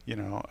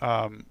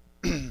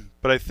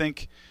 but I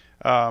think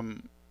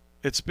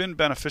it's been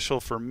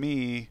beneficial for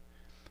me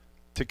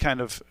to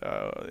kind of,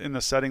 in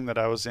the setting that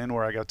I was in,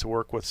 where I got to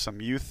work with some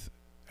youth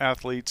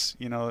athletes,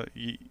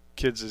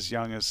 kids as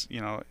young as,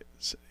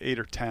 8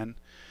 or 10.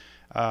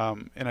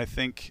 And I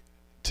think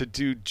to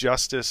do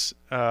justice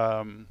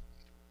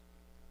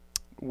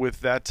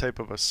with that type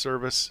of a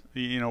service,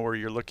 where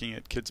you're looking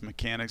at kids'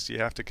 mechanics, you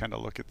have to kind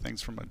of look at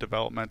things from a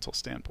developmental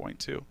standpoint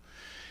too.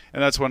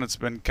 And that's when it's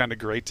been kind of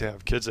great to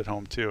have kids at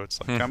home too. It's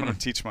like, I'm going to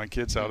teach my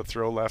kids how to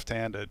throw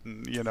left-handed,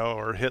 and,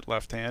 or hit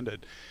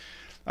left-handed.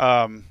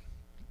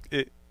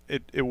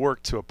 It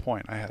worked to a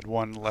point. I had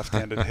one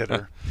left-handed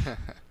hitter,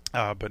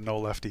 but no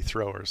lefty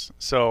throwers.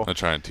 So I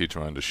try and teach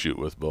mine to shoot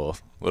with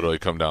both. Literally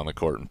come down the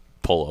court and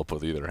pull up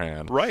with either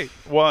hand. Right.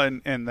 Well,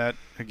 and that,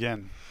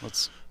 again,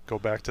 let's go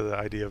back to the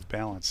idea of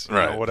balance.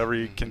 Whatever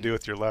you can do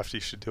with your left, you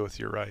should do with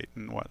your right,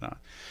 and whatnot.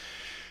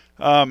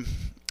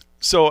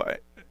 So,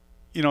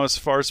 as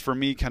far as for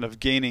me kind of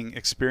gaining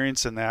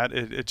experience in that,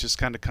 it just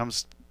kind of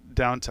comes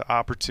down to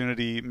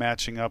opportunity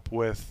matching up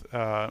with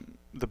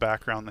the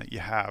background that you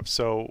have.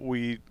 So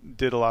we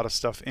did a lot of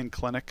stuff in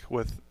clinic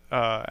with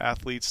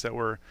athletes that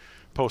were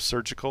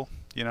post-surgical,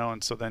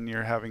 and so then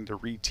you're having to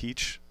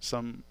reteach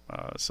some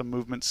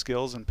movement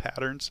skills and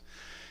patterns,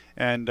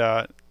 and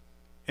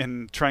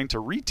trying to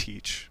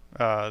reteach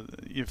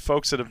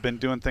folks that have been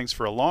doing things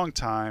for a long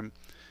time,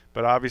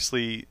 but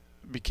obviously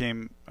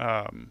became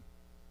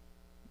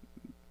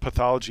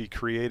pathology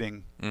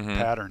creating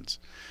patterns.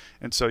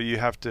 And so you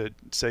have to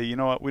say, you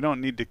know what, we don't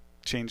need to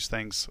change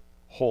things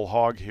whole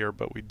hog here,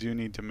 but we do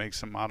need to make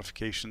some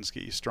modifications,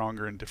 get you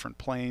stronger in different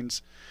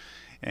planes,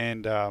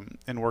 and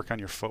work on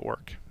your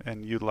footwork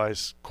and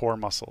utilize core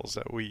muscles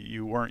that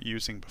you weren't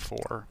using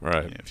before.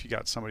 Right. If you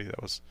got somebody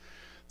that was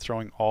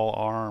throwing all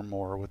arm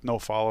or with no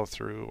follow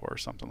through or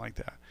something like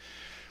that.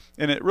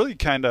 And it really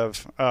kind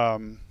of,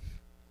 the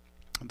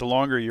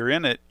longer you're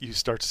in it, you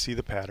start to see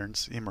the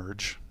patterns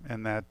emerge,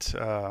 and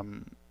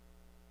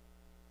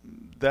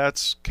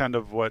that's kind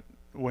of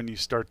when you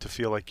start to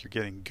feel like you're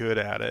getting good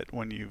at it,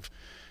 when you've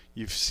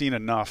seen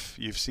enough,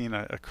 you've seen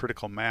a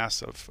critical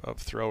mass of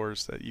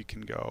throwers that you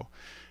can go.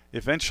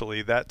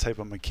 Eventually, that type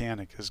of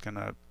mechanic is going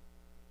to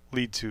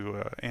lead to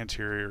an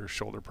anterior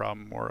shoulder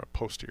problem or a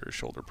posterior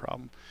shoulder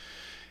problem.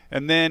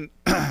 And then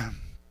I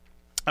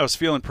was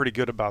feeling pretty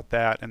good about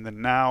that. And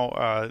then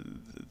now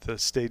the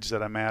stage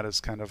that I'm at is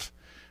kind of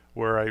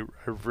where I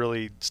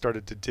really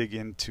started to dig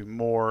into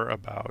more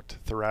about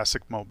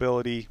thoracic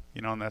mobility,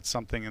 and that's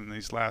something in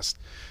these last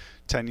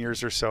 10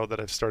 years or so that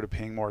I've started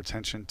paying more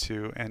attention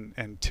to,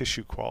 and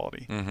tissue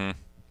quality.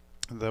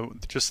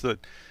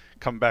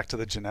 come back to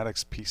the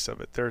genetics piece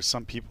of it. There are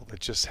some people that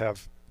just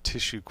have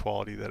tissue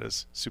quality that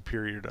is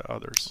superior to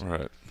others.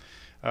 Right.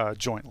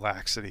 Joint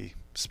laxity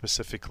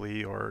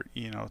specifically, or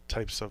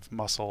types of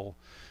muscle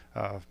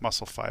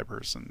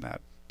fibers and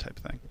that type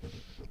of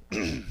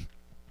thing.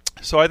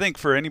 So I think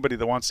for anybody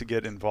that wants to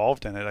get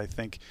involved in it, I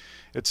think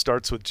it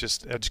starts with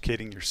just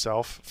educating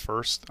yourself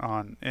first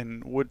on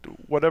in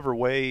whatever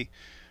way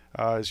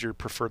is your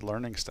preferred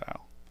learning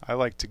style. I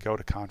like to go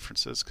to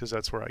conferences because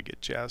that's where I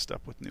get jazzed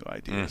up with new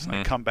ideas. Mm-hmm.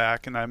 I come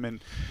back and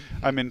I'm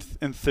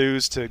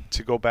enthused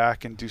to go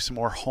back and do some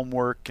more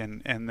homework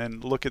and then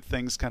look at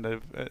things kind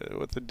of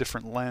with a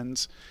different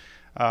lens.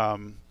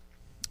 And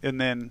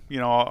then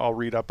I'll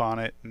read up on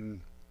it and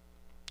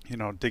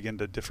dig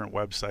into different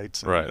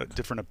websites and Right.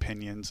 different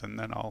opinions, and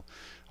then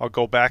I'll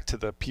go back to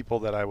the people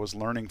that I was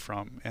learning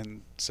from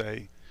and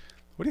say,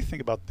 what do you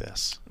think about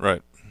this?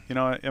 Right.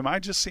 Am I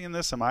just seeing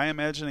this? Am I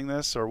imagining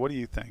this? Or what do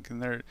you think?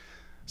 And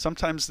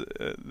sometimes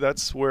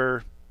that's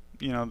where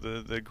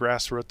the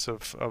grassroots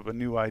of a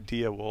new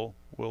idea will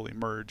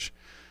emerge.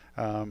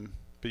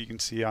 But you can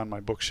see on my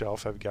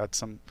bookshelf I've got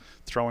some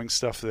throwing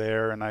stuff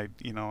there, and I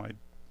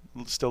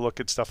still look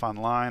at stuff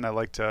online. I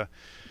like to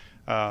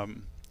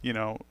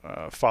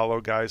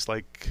follow guys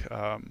like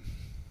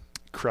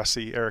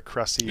Eric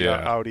Cressy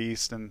out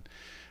east, and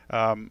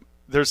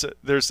there's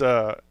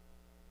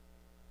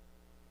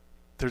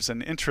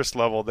an interest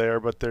level there,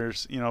 but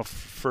there's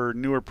for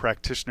newer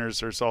practitioners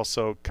there's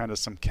also kind of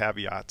some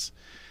caveats.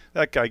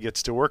 That guy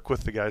gets to work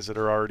with the guys that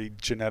are already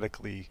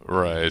genetically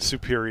Right.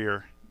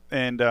 superior,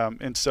 and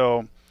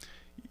so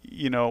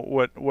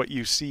what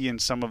you see in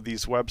some of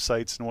these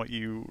websites and what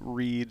you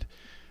read,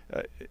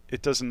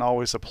 it doesn't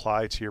always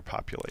apply to your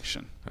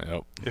population.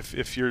 Yep.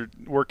 If you're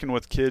working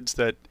with kids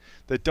that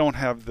don't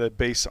have the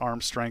base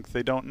arm strength,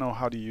 they don't know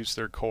how to use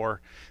their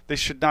core, they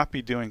should not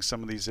be doing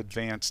some of these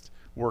advanced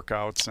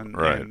workouts and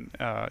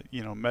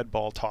med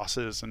ball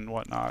tosses and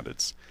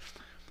whatnot.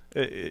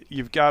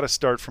 You've got to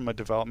start from a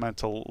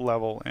developmental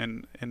level,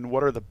 and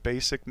what are the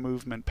basic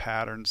movement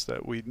patterns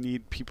that we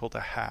need people to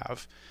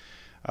have,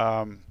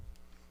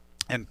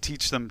 and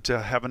teach them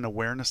to have an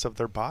awareness of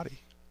their body.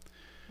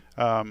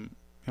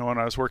 When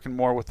I was working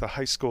more with the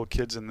high school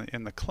kids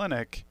in the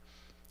clinic,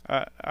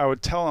 I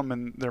would tell them,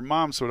 and their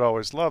moms would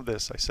always love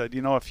this. I said,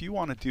 if you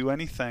want to do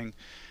anything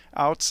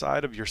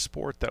outside of your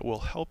sport that will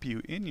help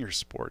you in your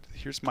sport,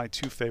 here's my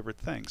 2 favorite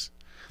things.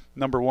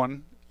 Number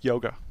 1,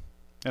 yoga,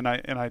 and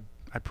I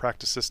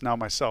practice this now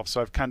myself,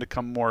 so I've kind of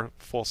come more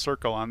full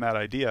circle on that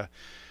idea.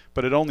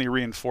 But it only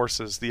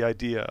reinforces the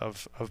idea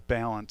of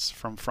balance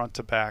from front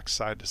to back,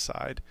 side to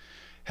side,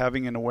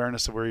 having an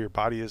awareness of where your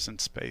body is in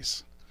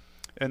space.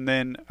 And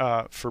then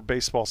for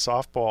baseball,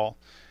 softball,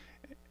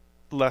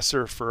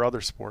 lesser for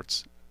other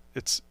sports,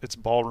 it's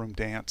ballroom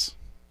dance.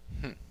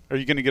 Are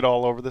you going to get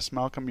all over this,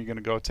 Malcolm? You're going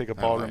to go take a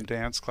ballroom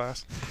dance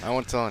class? I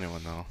won't tell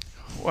anyone, though.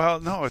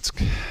 Well, no,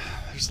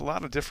 there's a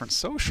lot of different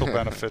social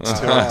benefits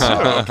to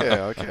it, too.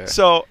 Okay.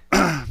 So,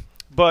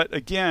 but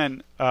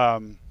again,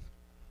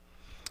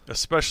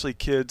 especially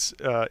kids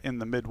in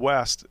the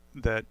Midwest,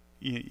 that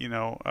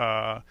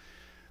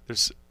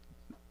there's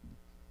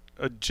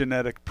a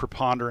genetic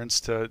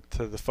preponderance to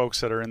the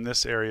folks that are in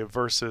this area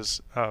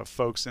versus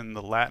folks in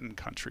the Latin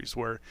countries,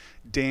 where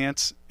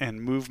dance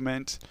and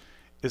movement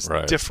is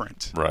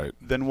different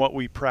than what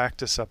we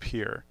practice up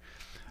here.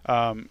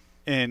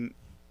 And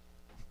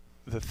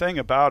the thing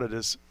about it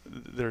is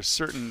there's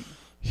certain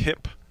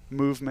hip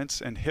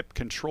movements and hip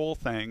control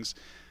things,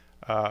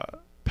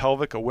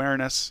 pelvic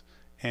awareness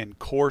and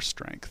core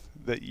strength,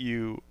 that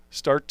you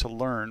start to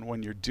learn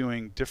when you're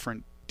doing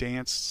different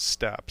dance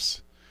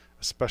steps,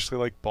 especially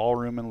like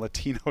ballroom and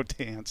Latino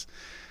dance,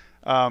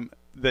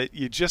 that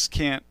you just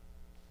can't,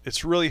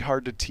 it's really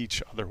hard to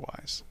teach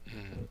otherwise.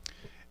 Mm-hmm.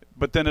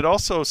 But then it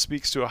also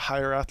speaks to a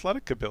higher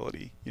athletic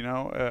ability.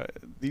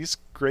 These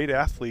great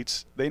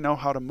athletes, they know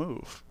how to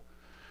move.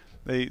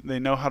 They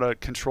know how to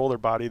control their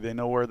body. They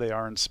know where they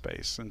are in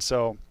space. And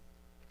so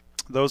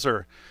those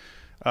are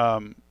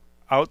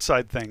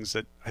outside things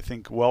that I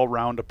think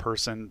well-round a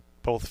person,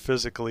 both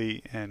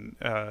physically and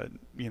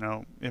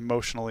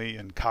emotionally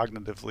and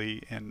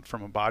cognitively, and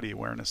from a body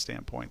awareness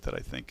standpoint, that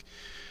I think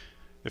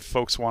if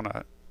folks want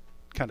to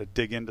kind of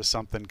dig into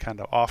something kind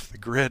of off the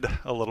grid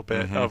a little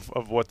bit, mm-hmm.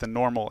 of what the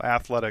normal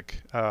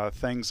athletic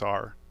things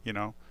are,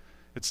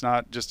 it's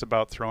not just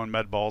about throwing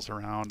med balls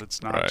around.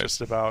 It's not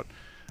just about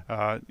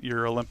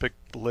your Olympic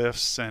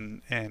lifts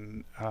and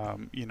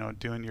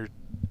doing your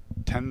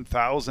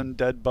 10,000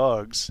 dead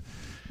bugs.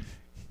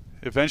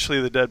 Eventually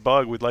the dead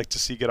bug we'd like to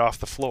see get off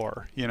the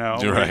floor,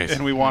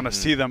 and we want to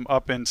see them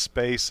up in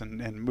space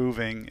and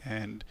moving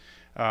and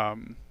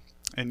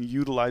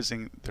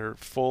utilizing their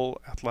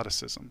full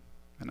athleticism.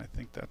 And I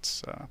think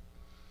that's a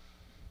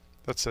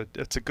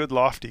good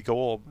lofty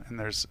goal, and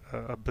there's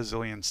a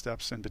bazillion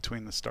steps in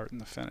between the start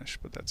and the finish,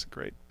 but that's a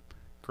great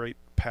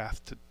path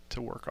to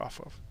work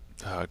off of.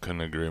 I couldn't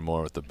agree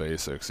more with the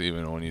basics.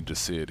 Even when you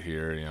just see it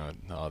here,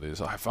 all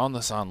these, I found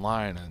this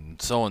online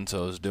and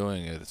so-and-so is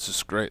doing it. It's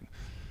just great.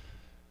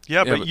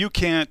 Yeah, Yeah, but you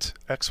can't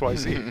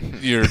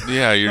XYZ.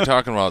 You're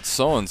talking about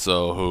so and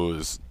so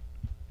who's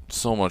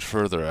so much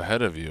further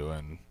ahead of you,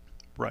 and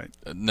Right.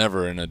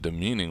 never in a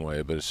demeaning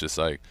way, but it's just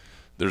like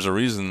there's a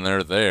reason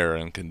they're there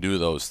and can do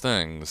those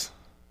things,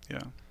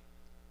 Yeah.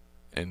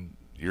 and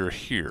you're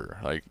here.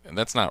 Like, and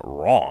that's not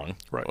wrong.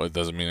 Right. Well, it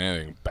doesn't mean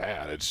anything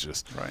bad. It's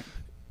just Right.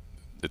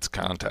 it's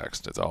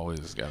context. It's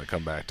always got to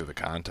come back to the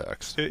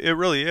context. It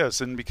really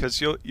is, and because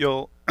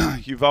you'll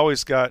you've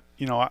always got,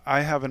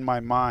 I have in my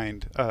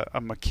mind a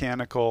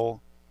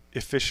mechanical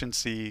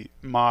efficiency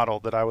model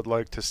that I would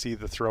like to see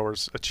the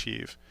throwers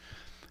achieve,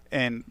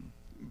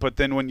 but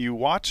then when you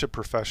watch a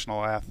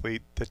professional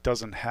athlete that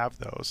doesn't have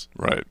those,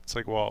 Right. it's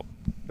like, well,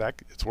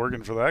 that it's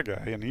working for that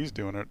guy and he's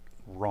doing it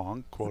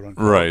wrong, quote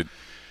unquote. Right.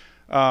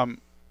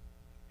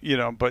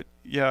 But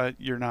yeah,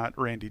 you're not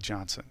Randy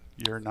Johnson.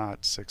 You're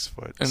not 6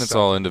 foot. And it's 7.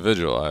 all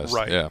individualized.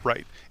 Right, Yeah.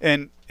 right.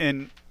 And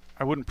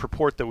I wouldn't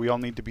purport that we all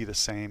need to be the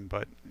same,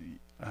 but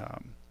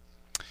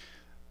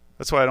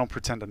that's why I don't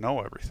pretend to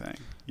know everything.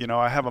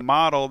 I have a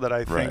model that I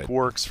think Right.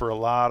 works for a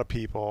lot of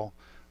people,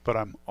 but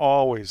I'm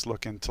always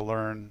looking to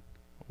learn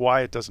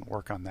why it doesn't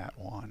work on that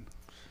one.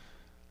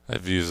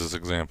 I've used this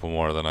example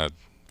more than I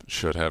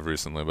should have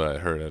recently, but I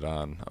heard it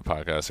on a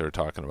podcast. They were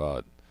talking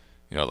about,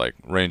 like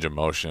range of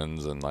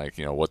motions and like,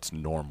 what's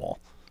normal.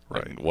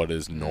 Like, Right. what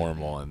is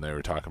normal? And they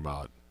were talking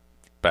about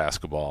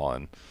basketball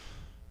and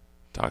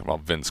talking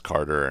about Vince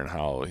Carter and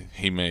how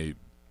he may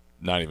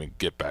not even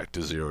get back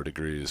to 0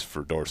 degrees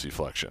for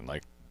dorsiflexion.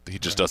 Like, he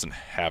just Right. doesn't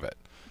have it.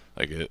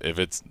 Like, if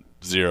it's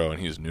 0 and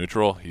he's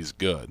neutral, he's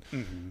good.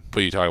 Mm-hmm. But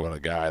you talk about a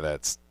guy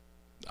that's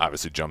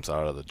obviously jumps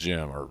out of the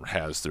gym or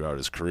has throughout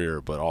his career,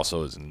 but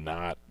also has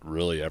not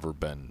really ever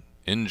been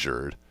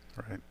injured.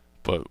 Right.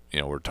 But,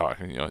 we're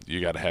talking, you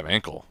got to have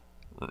ankle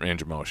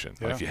range of motion.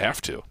 Yeah. Like, you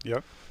have to.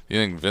 Yep. You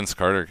think Vince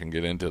Carter can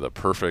get into the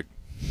perfect,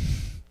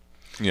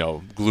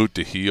 glute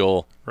to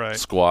heel Right.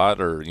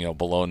 squat or,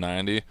 below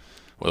 90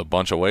 with a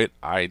bunch of weight?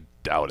 I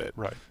doubt it.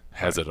 Right.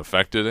 Has it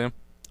affected him?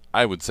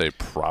 I would say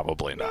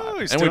probably not. Oh,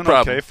 he's and doing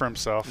okay for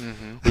himself.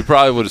 we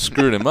probably would have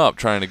screwed him up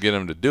trying to get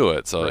him to do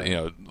it. So,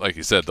 Right. like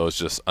you said, those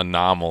just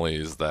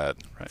anomalies that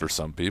Right. for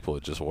some people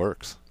it just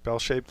works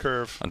Bell-shaped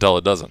curve. until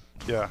it doesn't.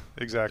 Yeah,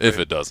 exactly. If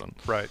it doesn't.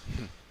 Right.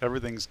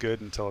 Everything's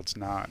good until it's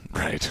not.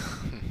 Right.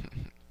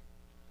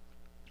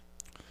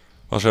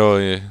 Well, shall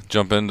we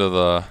jump into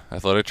the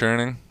athletic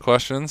training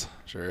questions?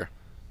 Sure.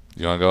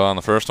 You want to go on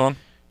the first one?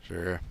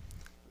 Sure.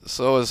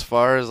 So as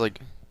far as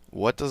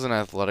what does an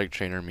athletic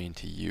trainer mean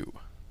to you?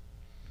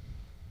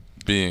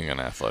 Being an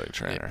athletic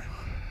trainer.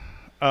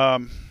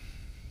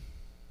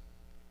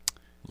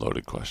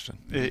 Loaded question.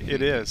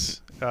 It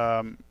is.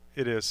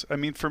 It is. I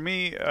mean, for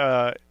me,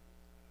 I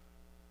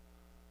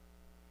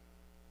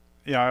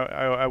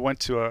went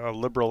to a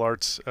liberal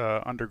arts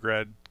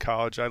undergrad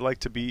college.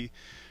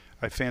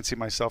 I fancy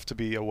myself to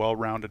be a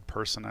well-rounded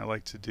person. I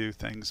like to do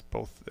things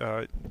both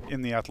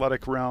in the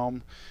athletic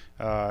realm,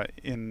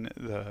 in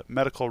the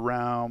medical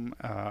realm.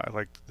 I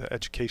like the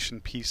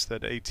education piece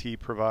that AT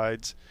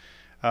provides.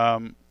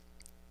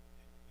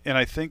 And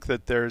I think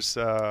that there's,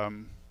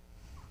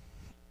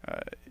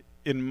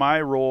 in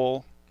my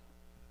role,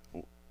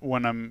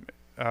 when I'm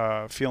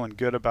feeling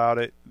good about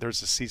it,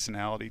 there's a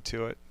seasonality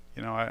to it.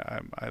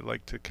 I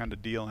like to kind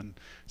of deal in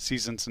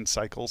seasons and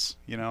cycles,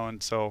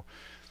 and so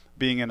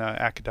being in an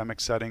academic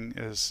setting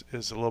is a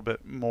little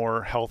bit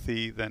more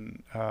healthy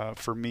than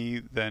for me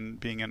than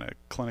being in a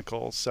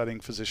clinical setting,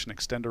 physician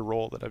extender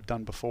role that I've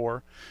done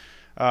before.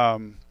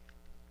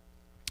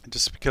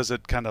 Just because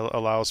it kind of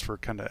allows for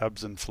kind of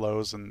ebbs and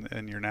flows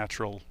in your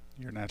natural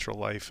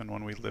life, and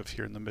when we live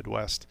here in the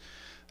Midwest,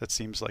 that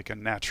seems like a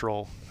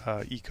natural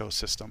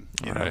ecosystem,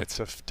 Right.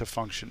 to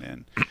function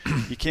in.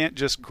 You can't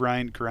just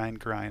grind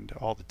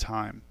all the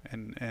time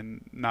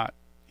and not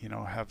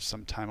have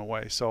some time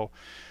away. So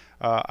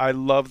I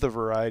love the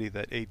variety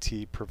that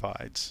AT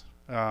provides,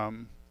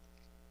 and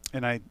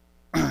I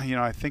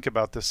I think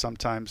about this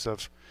sometimes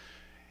of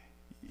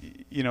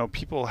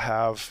people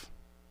have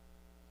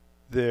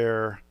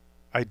their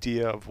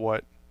idea of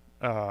what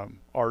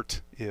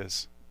art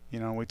is.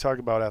 We talk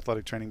about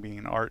athletic training being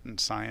an art and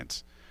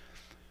science.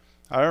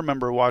 I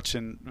remember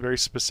watching very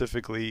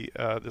specifically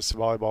this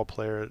volleyball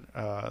player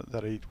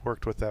that I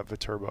worked with at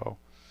Viterbo,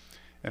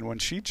 and when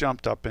she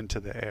jumped up into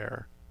the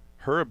air,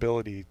 her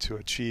ability to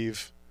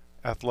achieve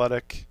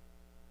athletic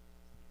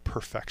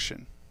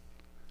perfection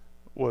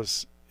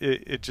was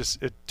it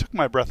took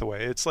my breath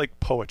away. It's like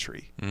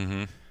poetry.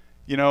 Mm-hmm.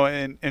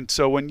 And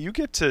so when you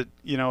get to,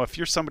 if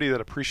you're somebody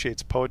that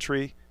appreciates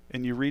poetry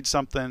and you read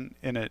something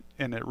and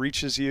it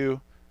reaches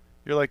you,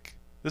 you're like,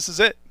 this is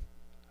it.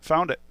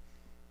 Found it.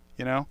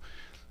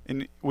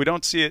 And we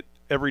don't see it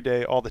every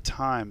day all the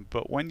time,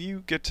 but when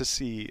you get to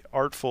see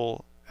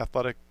artful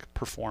athletic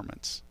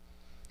performance,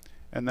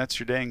 and that's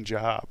your dang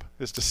job,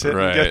 is to sit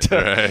and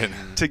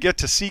get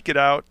to seek it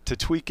out, to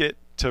tweak it,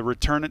 to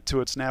return it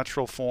to its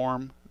natural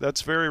form.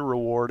 That's very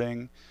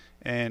rewarding,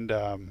 and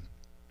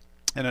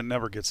it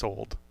never gets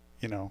old.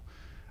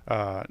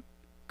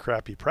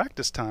 crappy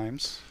practice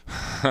times,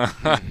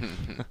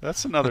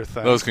 that's another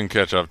thing. Those can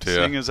catch up to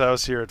Seeing you. as I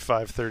was here at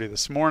 5:30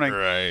 this morning.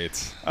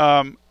 Right.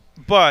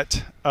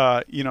 But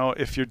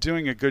if you're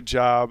doing a good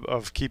job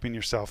of keeping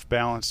yourself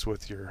balanced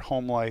with your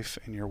home life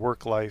and your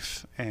work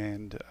life,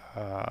 and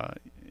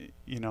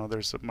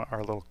there's our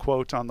little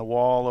quote on the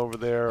wall over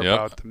there Yep.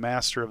 about the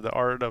master of the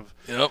art of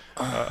Yep.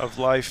 of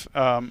life.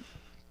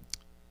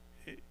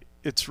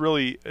 It's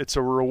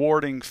a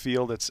rewarding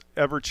field. It's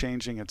ever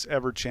changing. It's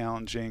ever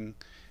challenging.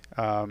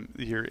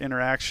 Your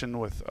interaction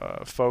with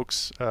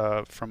folks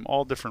from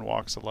all different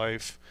walks of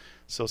life,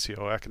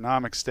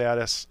 socioeconomic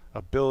status,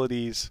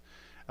 abilities.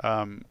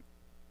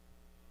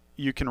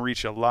 You can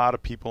reach a lot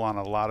of people on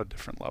a lot of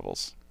different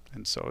levels,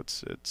 and so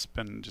it's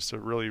been just a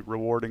really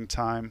rewarding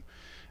time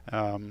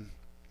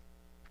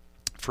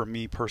for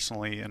me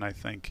personally, and I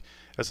think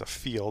as a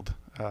field,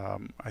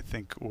 I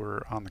think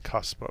we're on the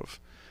cusp of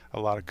a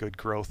lot of good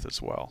growth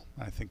as well.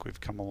 I think we've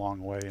come a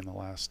long way in the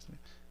last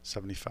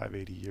 75,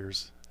 80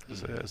 years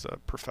as a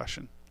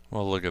profession.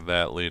 Well, look at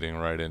that, leading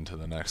right into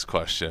the next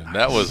question.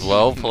 That was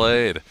well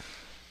played.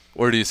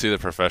 Where do you see the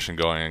profession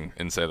going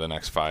in, say, the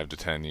next 5 to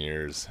 10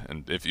 years?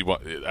 And if you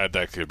want,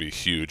 that could be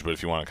huge. But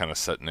if you want to kind of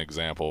set an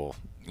example,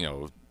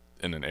 in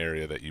an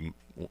area that you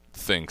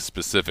think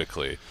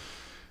specifically.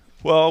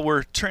 Well,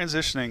 we're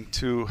transitioning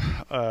to,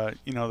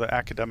 the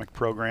academic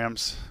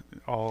programs,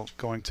 all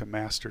going to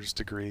master's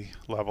degree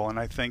level, and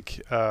I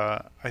think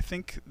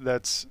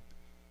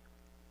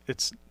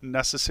it's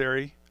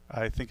necessary.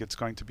 I think it's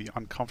going to be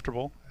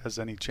uncomfortable, as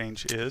any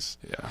change is.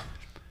 Yeah.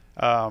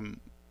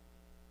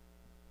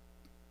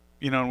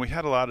 And we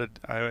had a lot of.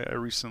 I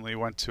recently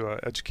went to an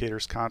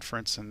educators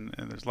conference, and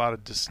there's a lot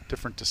of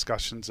different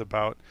discussions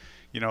about,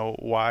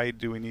 why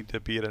do we need to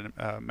be at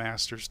a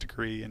master's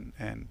degree,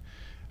 and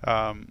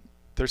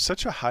there's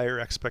such a higher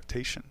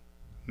expectation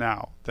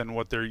now than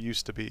what there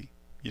used to be,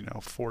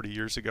 40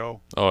 years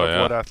ago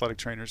of what athletic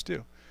trainers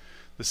do.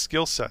 The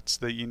skill sets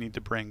that you need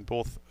to bring,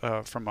 both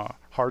from a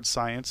hard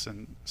science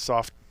and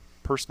soft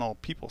personal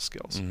people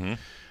skills.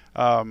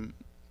 Mm-hmm.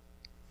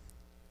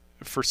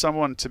 For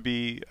someone to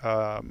be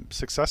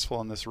successful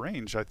in this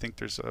range, I think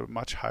there's a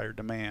much higher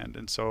demand.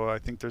 And so I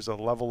think there's a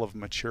level of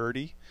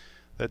maturity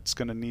that's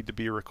going to need to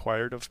be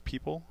required of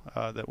people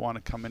that want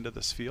to come into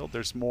this field.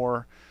 There's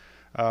more,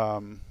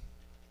 you're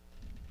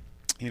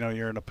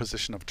in a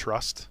position of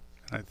trust.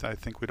 And I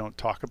think we don't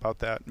talk about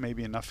that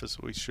maybe enough as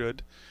we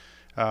should.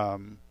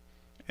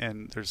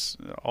 And there's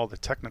all the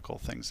technical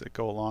things that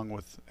go along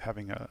with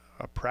having a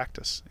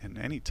practice in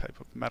any type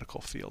of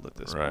medical field at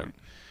this point.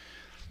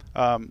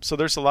 So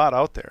there's a lot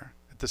out there.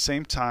 At the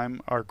same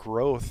time, our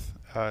growth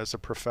as a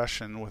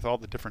profession, with all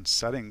the different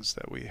settings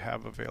that we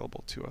have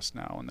available to us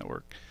now, and that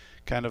we're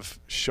kind of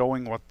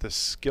showing what the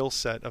skill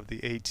set of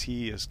the AT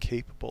is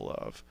capable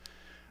of,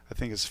 I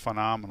think is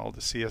phenomenal.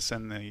 To see us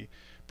in the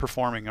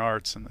performing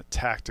arts and the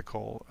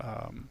tactical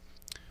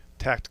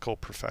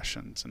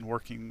professions and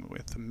working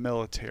with the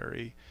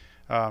military,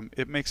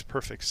 it makes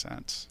perfect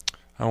sense.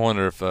 I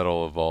wonder if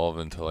that'll evolve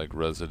into like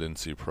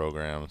residency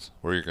programs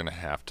where you're going to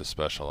have to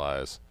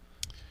specialize.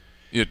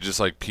 Just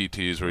like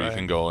PTs where you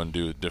can go and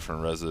do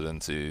different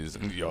residencies,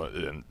 and,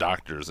 and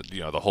doctors,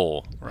 the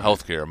whole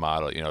healthcare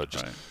model,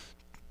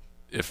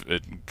 if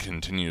it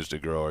continues to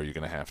grow, are you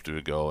going to have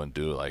to go and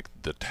do like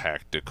the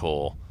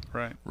tactical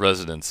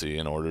residency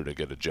in order to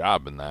get a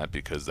job in that,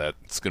 because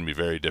that's going to be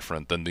very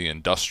different than the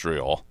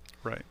industrial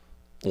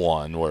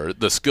one where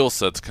the skill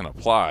sets can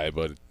apply,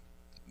 but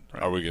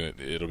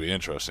it'll be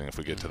interesting if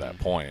we get to that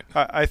point.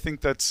 I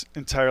think that's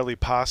entirely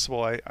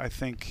possible. I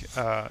think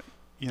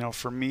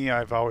for me,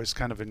 I've always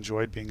kind of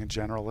enjoyed being a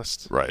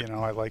generalist.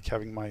 I like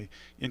having my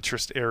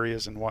interest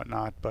areas and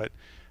whatnot, but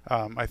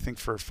I think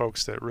for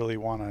folks that really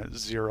want to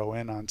zero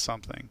in on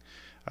something,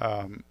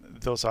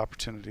 those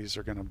opportunities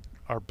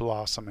are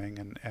blossoming,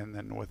 and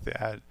then with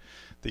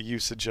the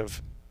usage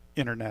of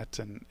internet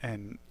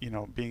and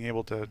being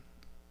able to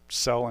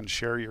sell and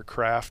share your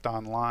craft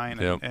online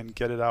and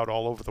get it out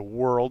all over the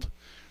world,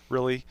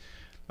 really,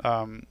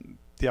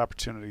 the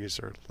opportunities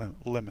are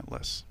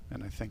limitless.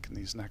 And I think in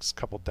these next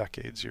couple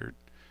decades,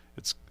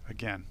 it's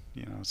going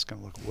to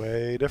look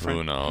way different.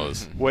 Who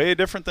knows? Way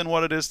different than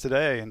what it is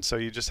today. And so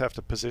you just have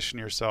to position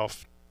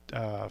yourself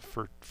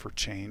for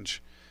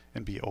change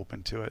and be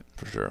open to it.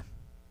 For sure.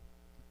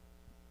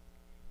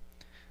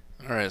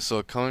 All right,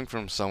 so coming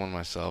from someone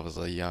myself as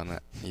a young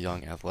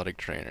athletic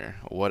trainer,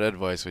 what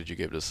advice would you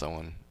give to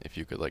someone if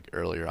you could, like,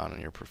 earlier on in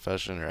your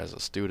profession or as a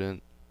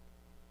student?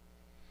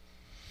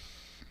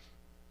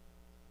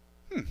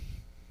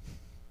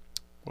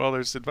 Well,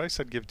 there's advice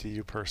I'd give to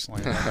you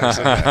personally. We'll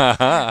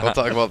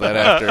talk about that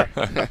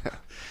after.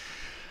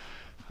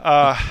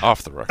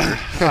 Off the record.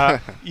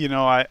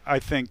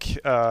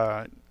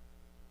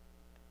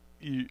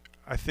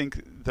 I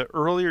think the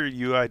earlier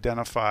you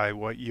identify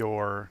what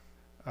your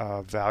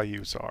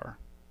values are,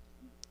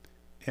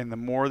 and the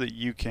more that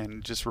you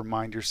can just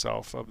remind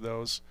yourself of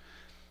those,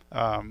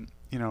 I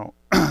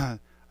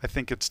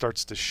think it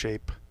starts to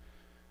shape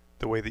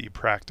the way that you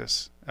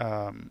practice.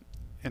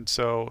 And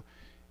so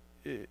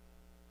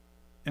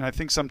I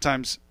think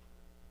sometimes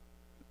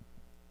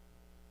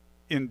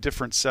in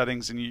different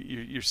settings, and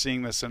you're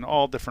seeing this in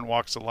all different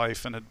walks of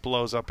life, and it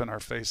blows up in our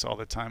face all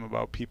the time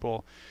about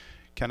people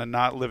kind of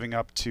not living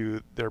up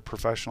to their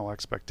professional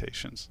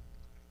expectations.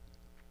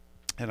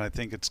 And I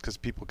think it's because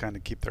people kind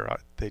of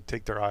they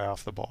take their eye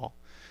off the ball.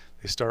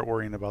 They start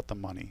worrying about the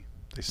money.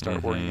 They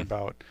start worrying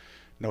about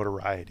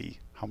notoriety,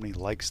 how many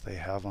likes they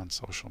have on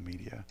social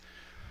media.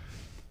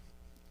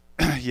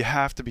 You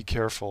have to be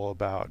careful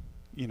about,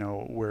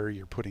 where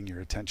you're putting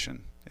your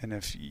attention. And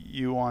if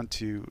you want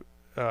to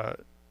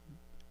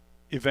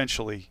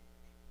eventually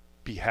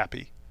be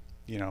happy,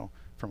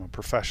 from a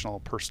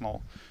professional,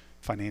 personal,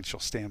 financial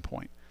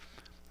standpoint,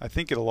 I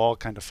think it'll all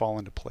kind of fall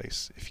into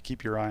place. If you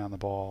keep your eye on the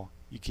ball,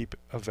 you keep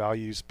a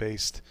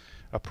values-based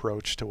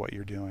approach to what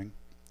you're doing,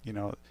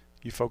 you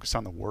focus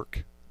on the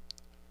work,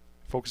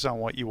 focus on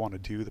what you want to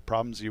do, the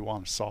problems you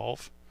want to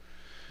solve.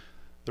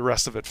 The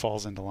rest of it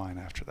falls into line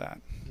after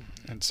that.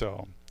 And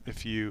so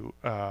if you,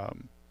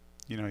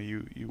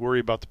 you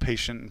worry about the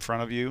patient in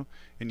front of you,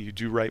 and you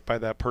do right by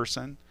that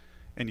person,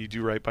 and you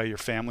do right by your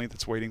family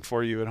that's waiting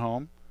for you at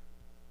home,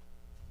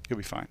 you'll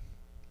be fine.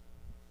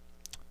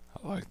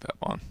 I like that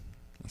one.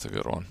 That's a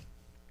good one.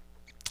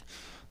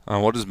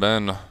 What has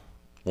been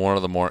one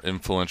of the more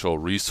influential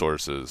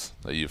resources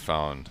that you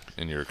found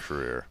in your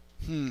career?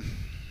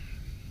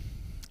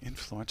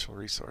 Influential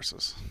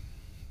resources.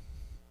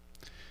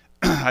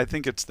 I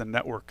think it's the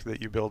network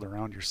that you build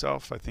around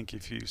yourself. I think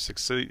if you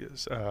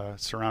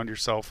surround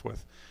yourself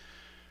with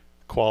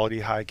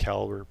quality, high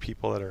caliber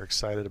people that are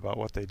excited about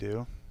what they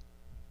do,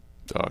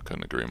 I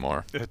couldn't agree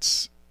more.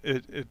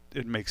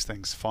 It makes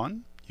things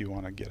fun. You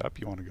want to get up,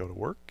 you want to go to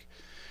work,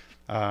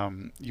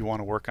 you want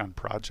to work on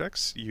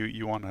projects,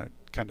 you want to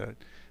kind of,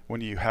 when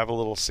you have a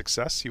little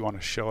success, you want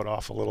to show it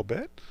off a little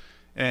bit.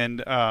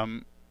 And I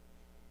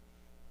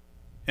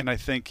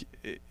think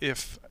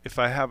if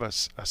I have a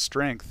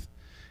strength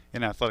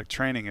in athletic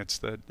training, it's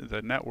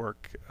the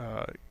network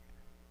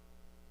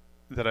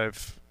that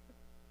I've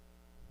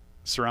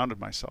surrounded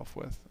myself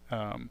with.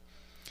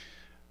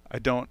 I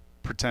don't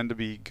pretend to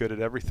be good at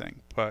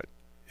everything, but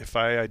if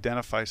I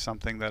identify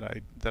something that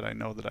I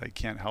know that I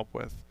can't help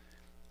with,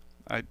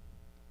 I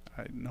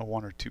know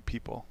one or two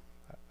people.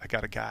 I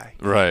got a guy.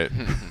 Right.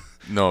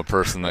 Know a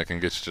person that can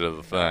get you to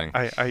the thing.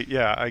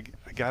 I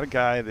got a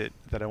guy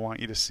that I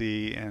want you to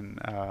see, and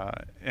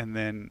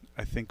then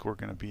I think we're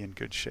going to be in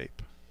good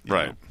shape.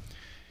 Right.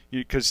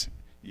 Because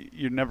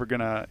you're never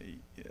gonna.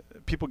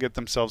 People get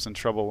themselves in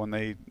trouble when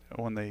they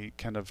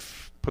kind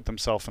of put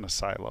themselves in a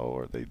silo,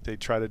 or they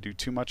try to do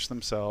too much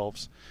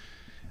themselves.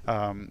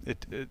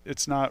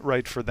 It's not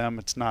right for them.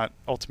 It's not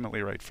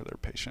ultimately right for their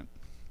patient.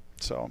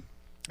 So,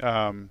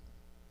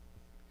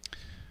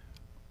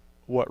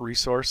 what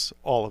resource?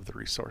 All of the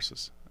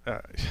resources.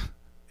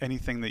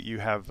 Anything that you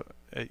have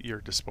at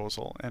your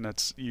disposal, and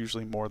it's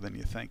usually more than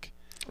you think.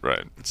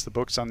 Right. It's the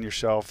books on your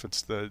shelf.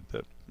 It's the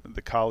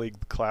colleague,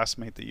 the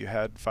classmate that you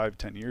had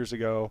 5-10 years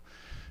ago.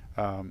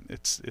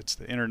 It's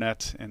the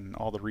internet and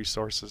all the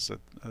resources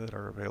that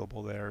are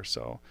available there.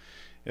 So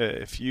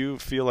if you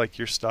feel like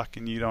you're stuck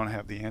and you don't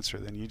have the answer,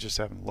 then you just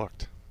haven't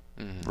looked.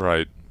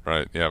 Right.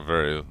 Yeah,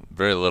 very,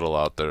 very little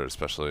out there,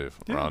 especially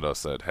around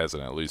us, that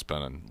hasn't at least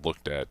been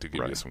looked at to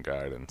give you some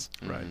guidance.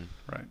 Right.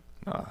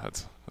 No,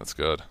 that's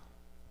good.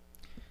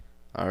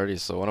 Alrighty,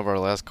 so one of our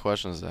last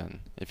questions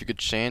then. If you could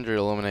change or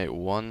eliminate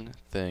one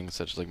thing,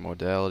 such as like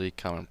modality,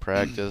 common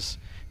practice,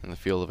 in the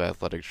field of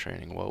athletic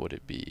training, what would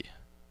it be?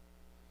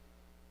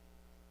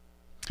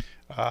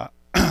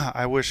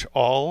 I wish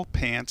all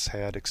pants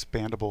had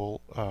expandable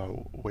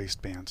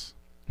waistbands.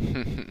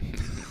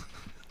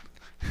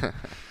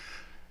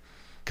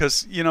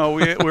 Because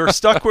we're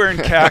stuck wearing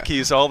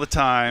khakis all the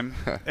time,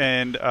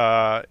 and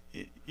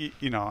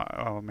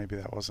maybe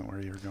that wasn't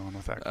where you were going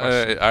with that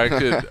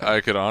question.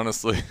 I could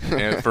honestly,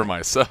 and for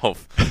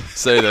myself,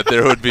 say that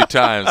there would be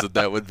times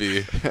that would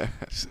be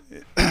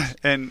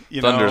and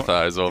thunder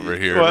thighs over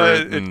here.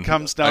 Well, right? it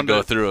comes down I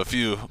go to through a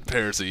few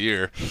pairs a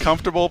year.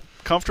 Comfortable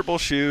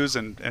shoes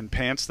and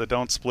pants that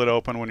don't split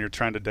open when you're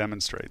trying to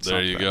demonstrate something.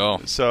 There you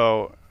go.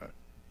 So,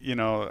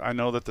 I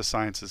know that the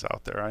science is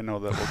out there. I know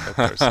that we'll get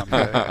there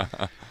someday.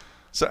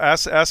 So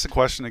ask the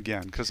question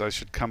again, because I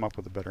should come up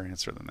with a better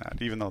answer than that,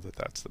 even though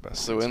that's the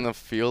best So answer. in the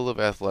field of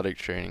athletic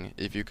training,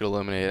 if you could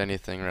eliminate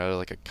anything, rather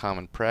like a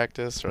common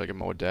practice or like a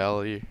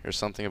modality or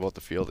something about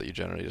the field that you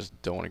generally just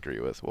don't agree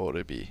with, what would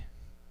it be?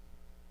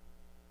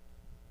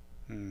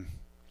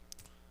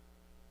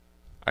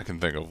 I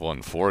can think of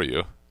one for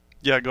you.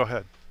 Yeah, go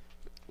ahead.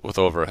 With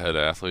overhead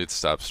athletes,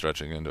 stop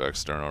stretching into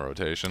external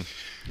rotation.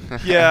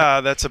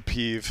 Yeah, that's a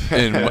peeve.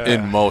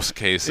 In most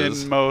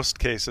cases. In most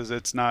cases,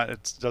 it's not.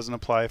 It doesn't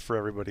apply for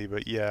everybody,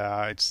 but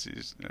yeah, it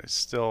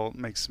still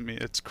makes me.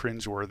 It's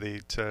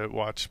cringeworthy to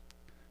watch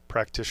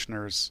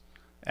practitioners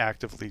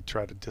actively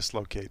try to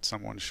dislocate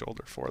someone's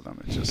shoulder for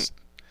them. It just.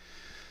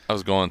 I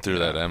was going through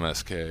that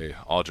MSK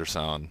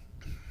ultrasound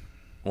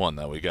one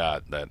that we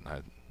got.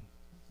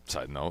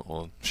 Side note,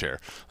 we'll share.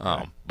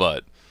 Right.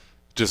 But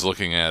just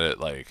looking at it,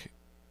 like,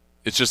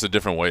 it's just a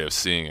different way of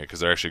seeing it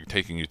because they're actually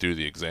taking you through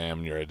the exam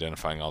and you're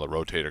identifying all the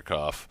rotator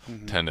cuff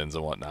tendons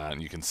and whatnot,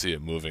 and you can see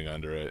it moving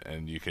under it,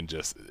 and you can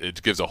just,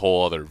 it gives a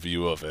whole other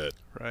view of it.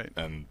 Right.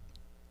 And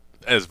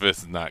as if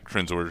it's not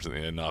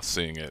cringeworthy enough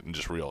seeing it in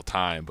just real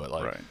time, but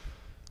like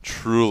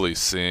truly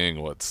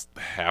seeing what's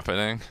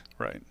happening,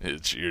 right?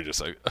 You're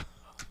just like,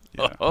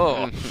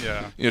 yeah.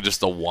 Yeah. You know, just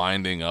the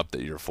winding up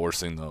that you're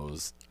forcing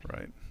those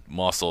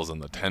muscles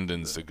and the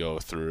tendons to go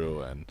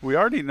through. And we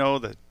already know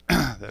that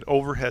that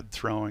overhead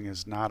throwing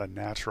is not a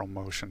natural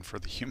motion for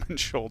the human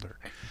shoulder,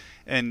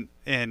 and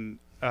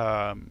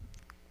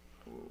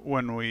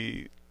when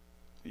we,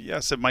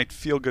 yes, it might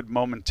feel good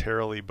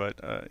momentarily, but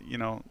you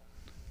know,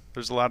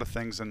 there's a lot of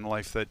things in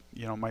life that,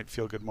 you know, might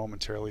feel good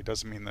momentarily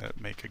doesn't mean that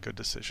it make a good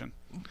decision.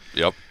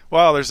 Yep.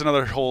 Wow, there's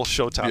another whole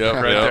show topic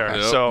there.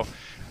 Yep. So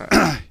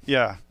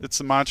yeah, it's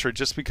the mantra,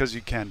 just because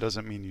you can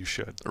doesn't mean you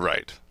should.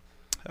 Right.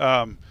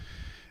 And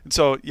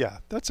so yeah,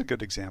 that's a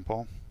good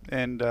example.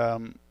 And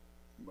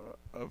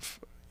of,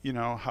 you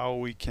know, how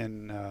we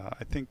can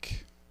I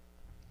think,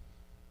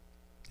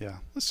 yeah,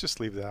 let's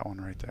just leave that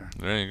one right there.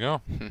 There you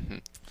go.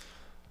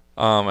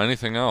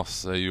 Anything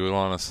else that you would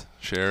want to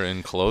share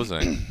in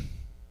closing?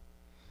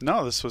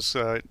 No, this was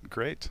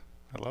great.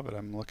 I love it.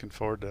 I'm looking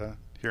forward to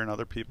hearing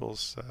other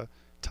people's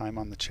time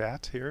on the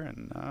chat here,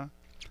 and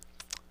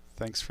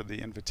thanks for the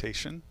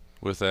invitation.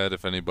 With that,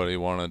 if anybody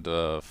wanted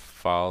to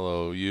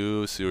follow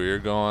you, see where you're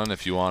going,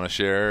 if you want to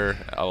share,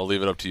 I'll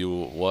leave it up to you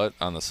what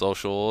on the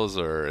socials,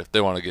 or if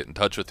they want to get in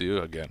touch with you,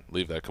 again,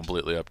 leave that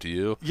completely up to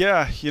you.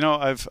 Yeah, you know,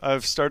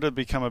 I've started to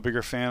become a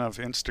bigger fan of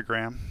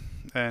Instagram,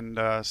 and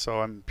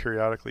so I'm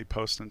periodically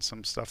posting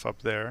some stuff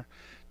up there.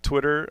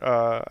 Twitter,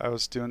 I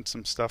was doing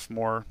some stuff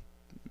more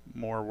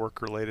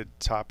work-related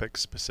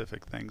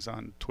topic-specific things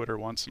on Twitter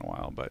once in a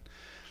while, but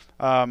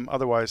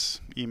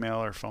otherwise,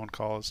 email or phone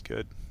call is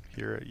good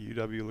here at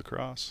UW La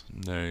Crosse.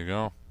 There you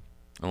go.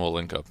 And we'll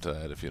link up to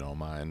that if you don't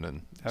mind,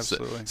 and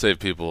absolutely save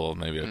people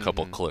maybe a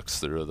couple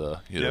clicks through the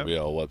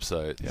UWL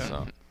website. Yeah.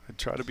 So. I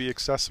try to be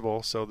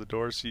accessible, so the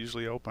door's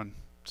usually open.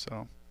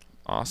 So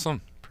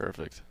awesome.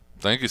 Perfect.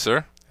 Thank you,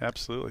 sir.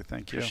 Absolutely.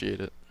 Thank you.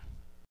 Appreciate it.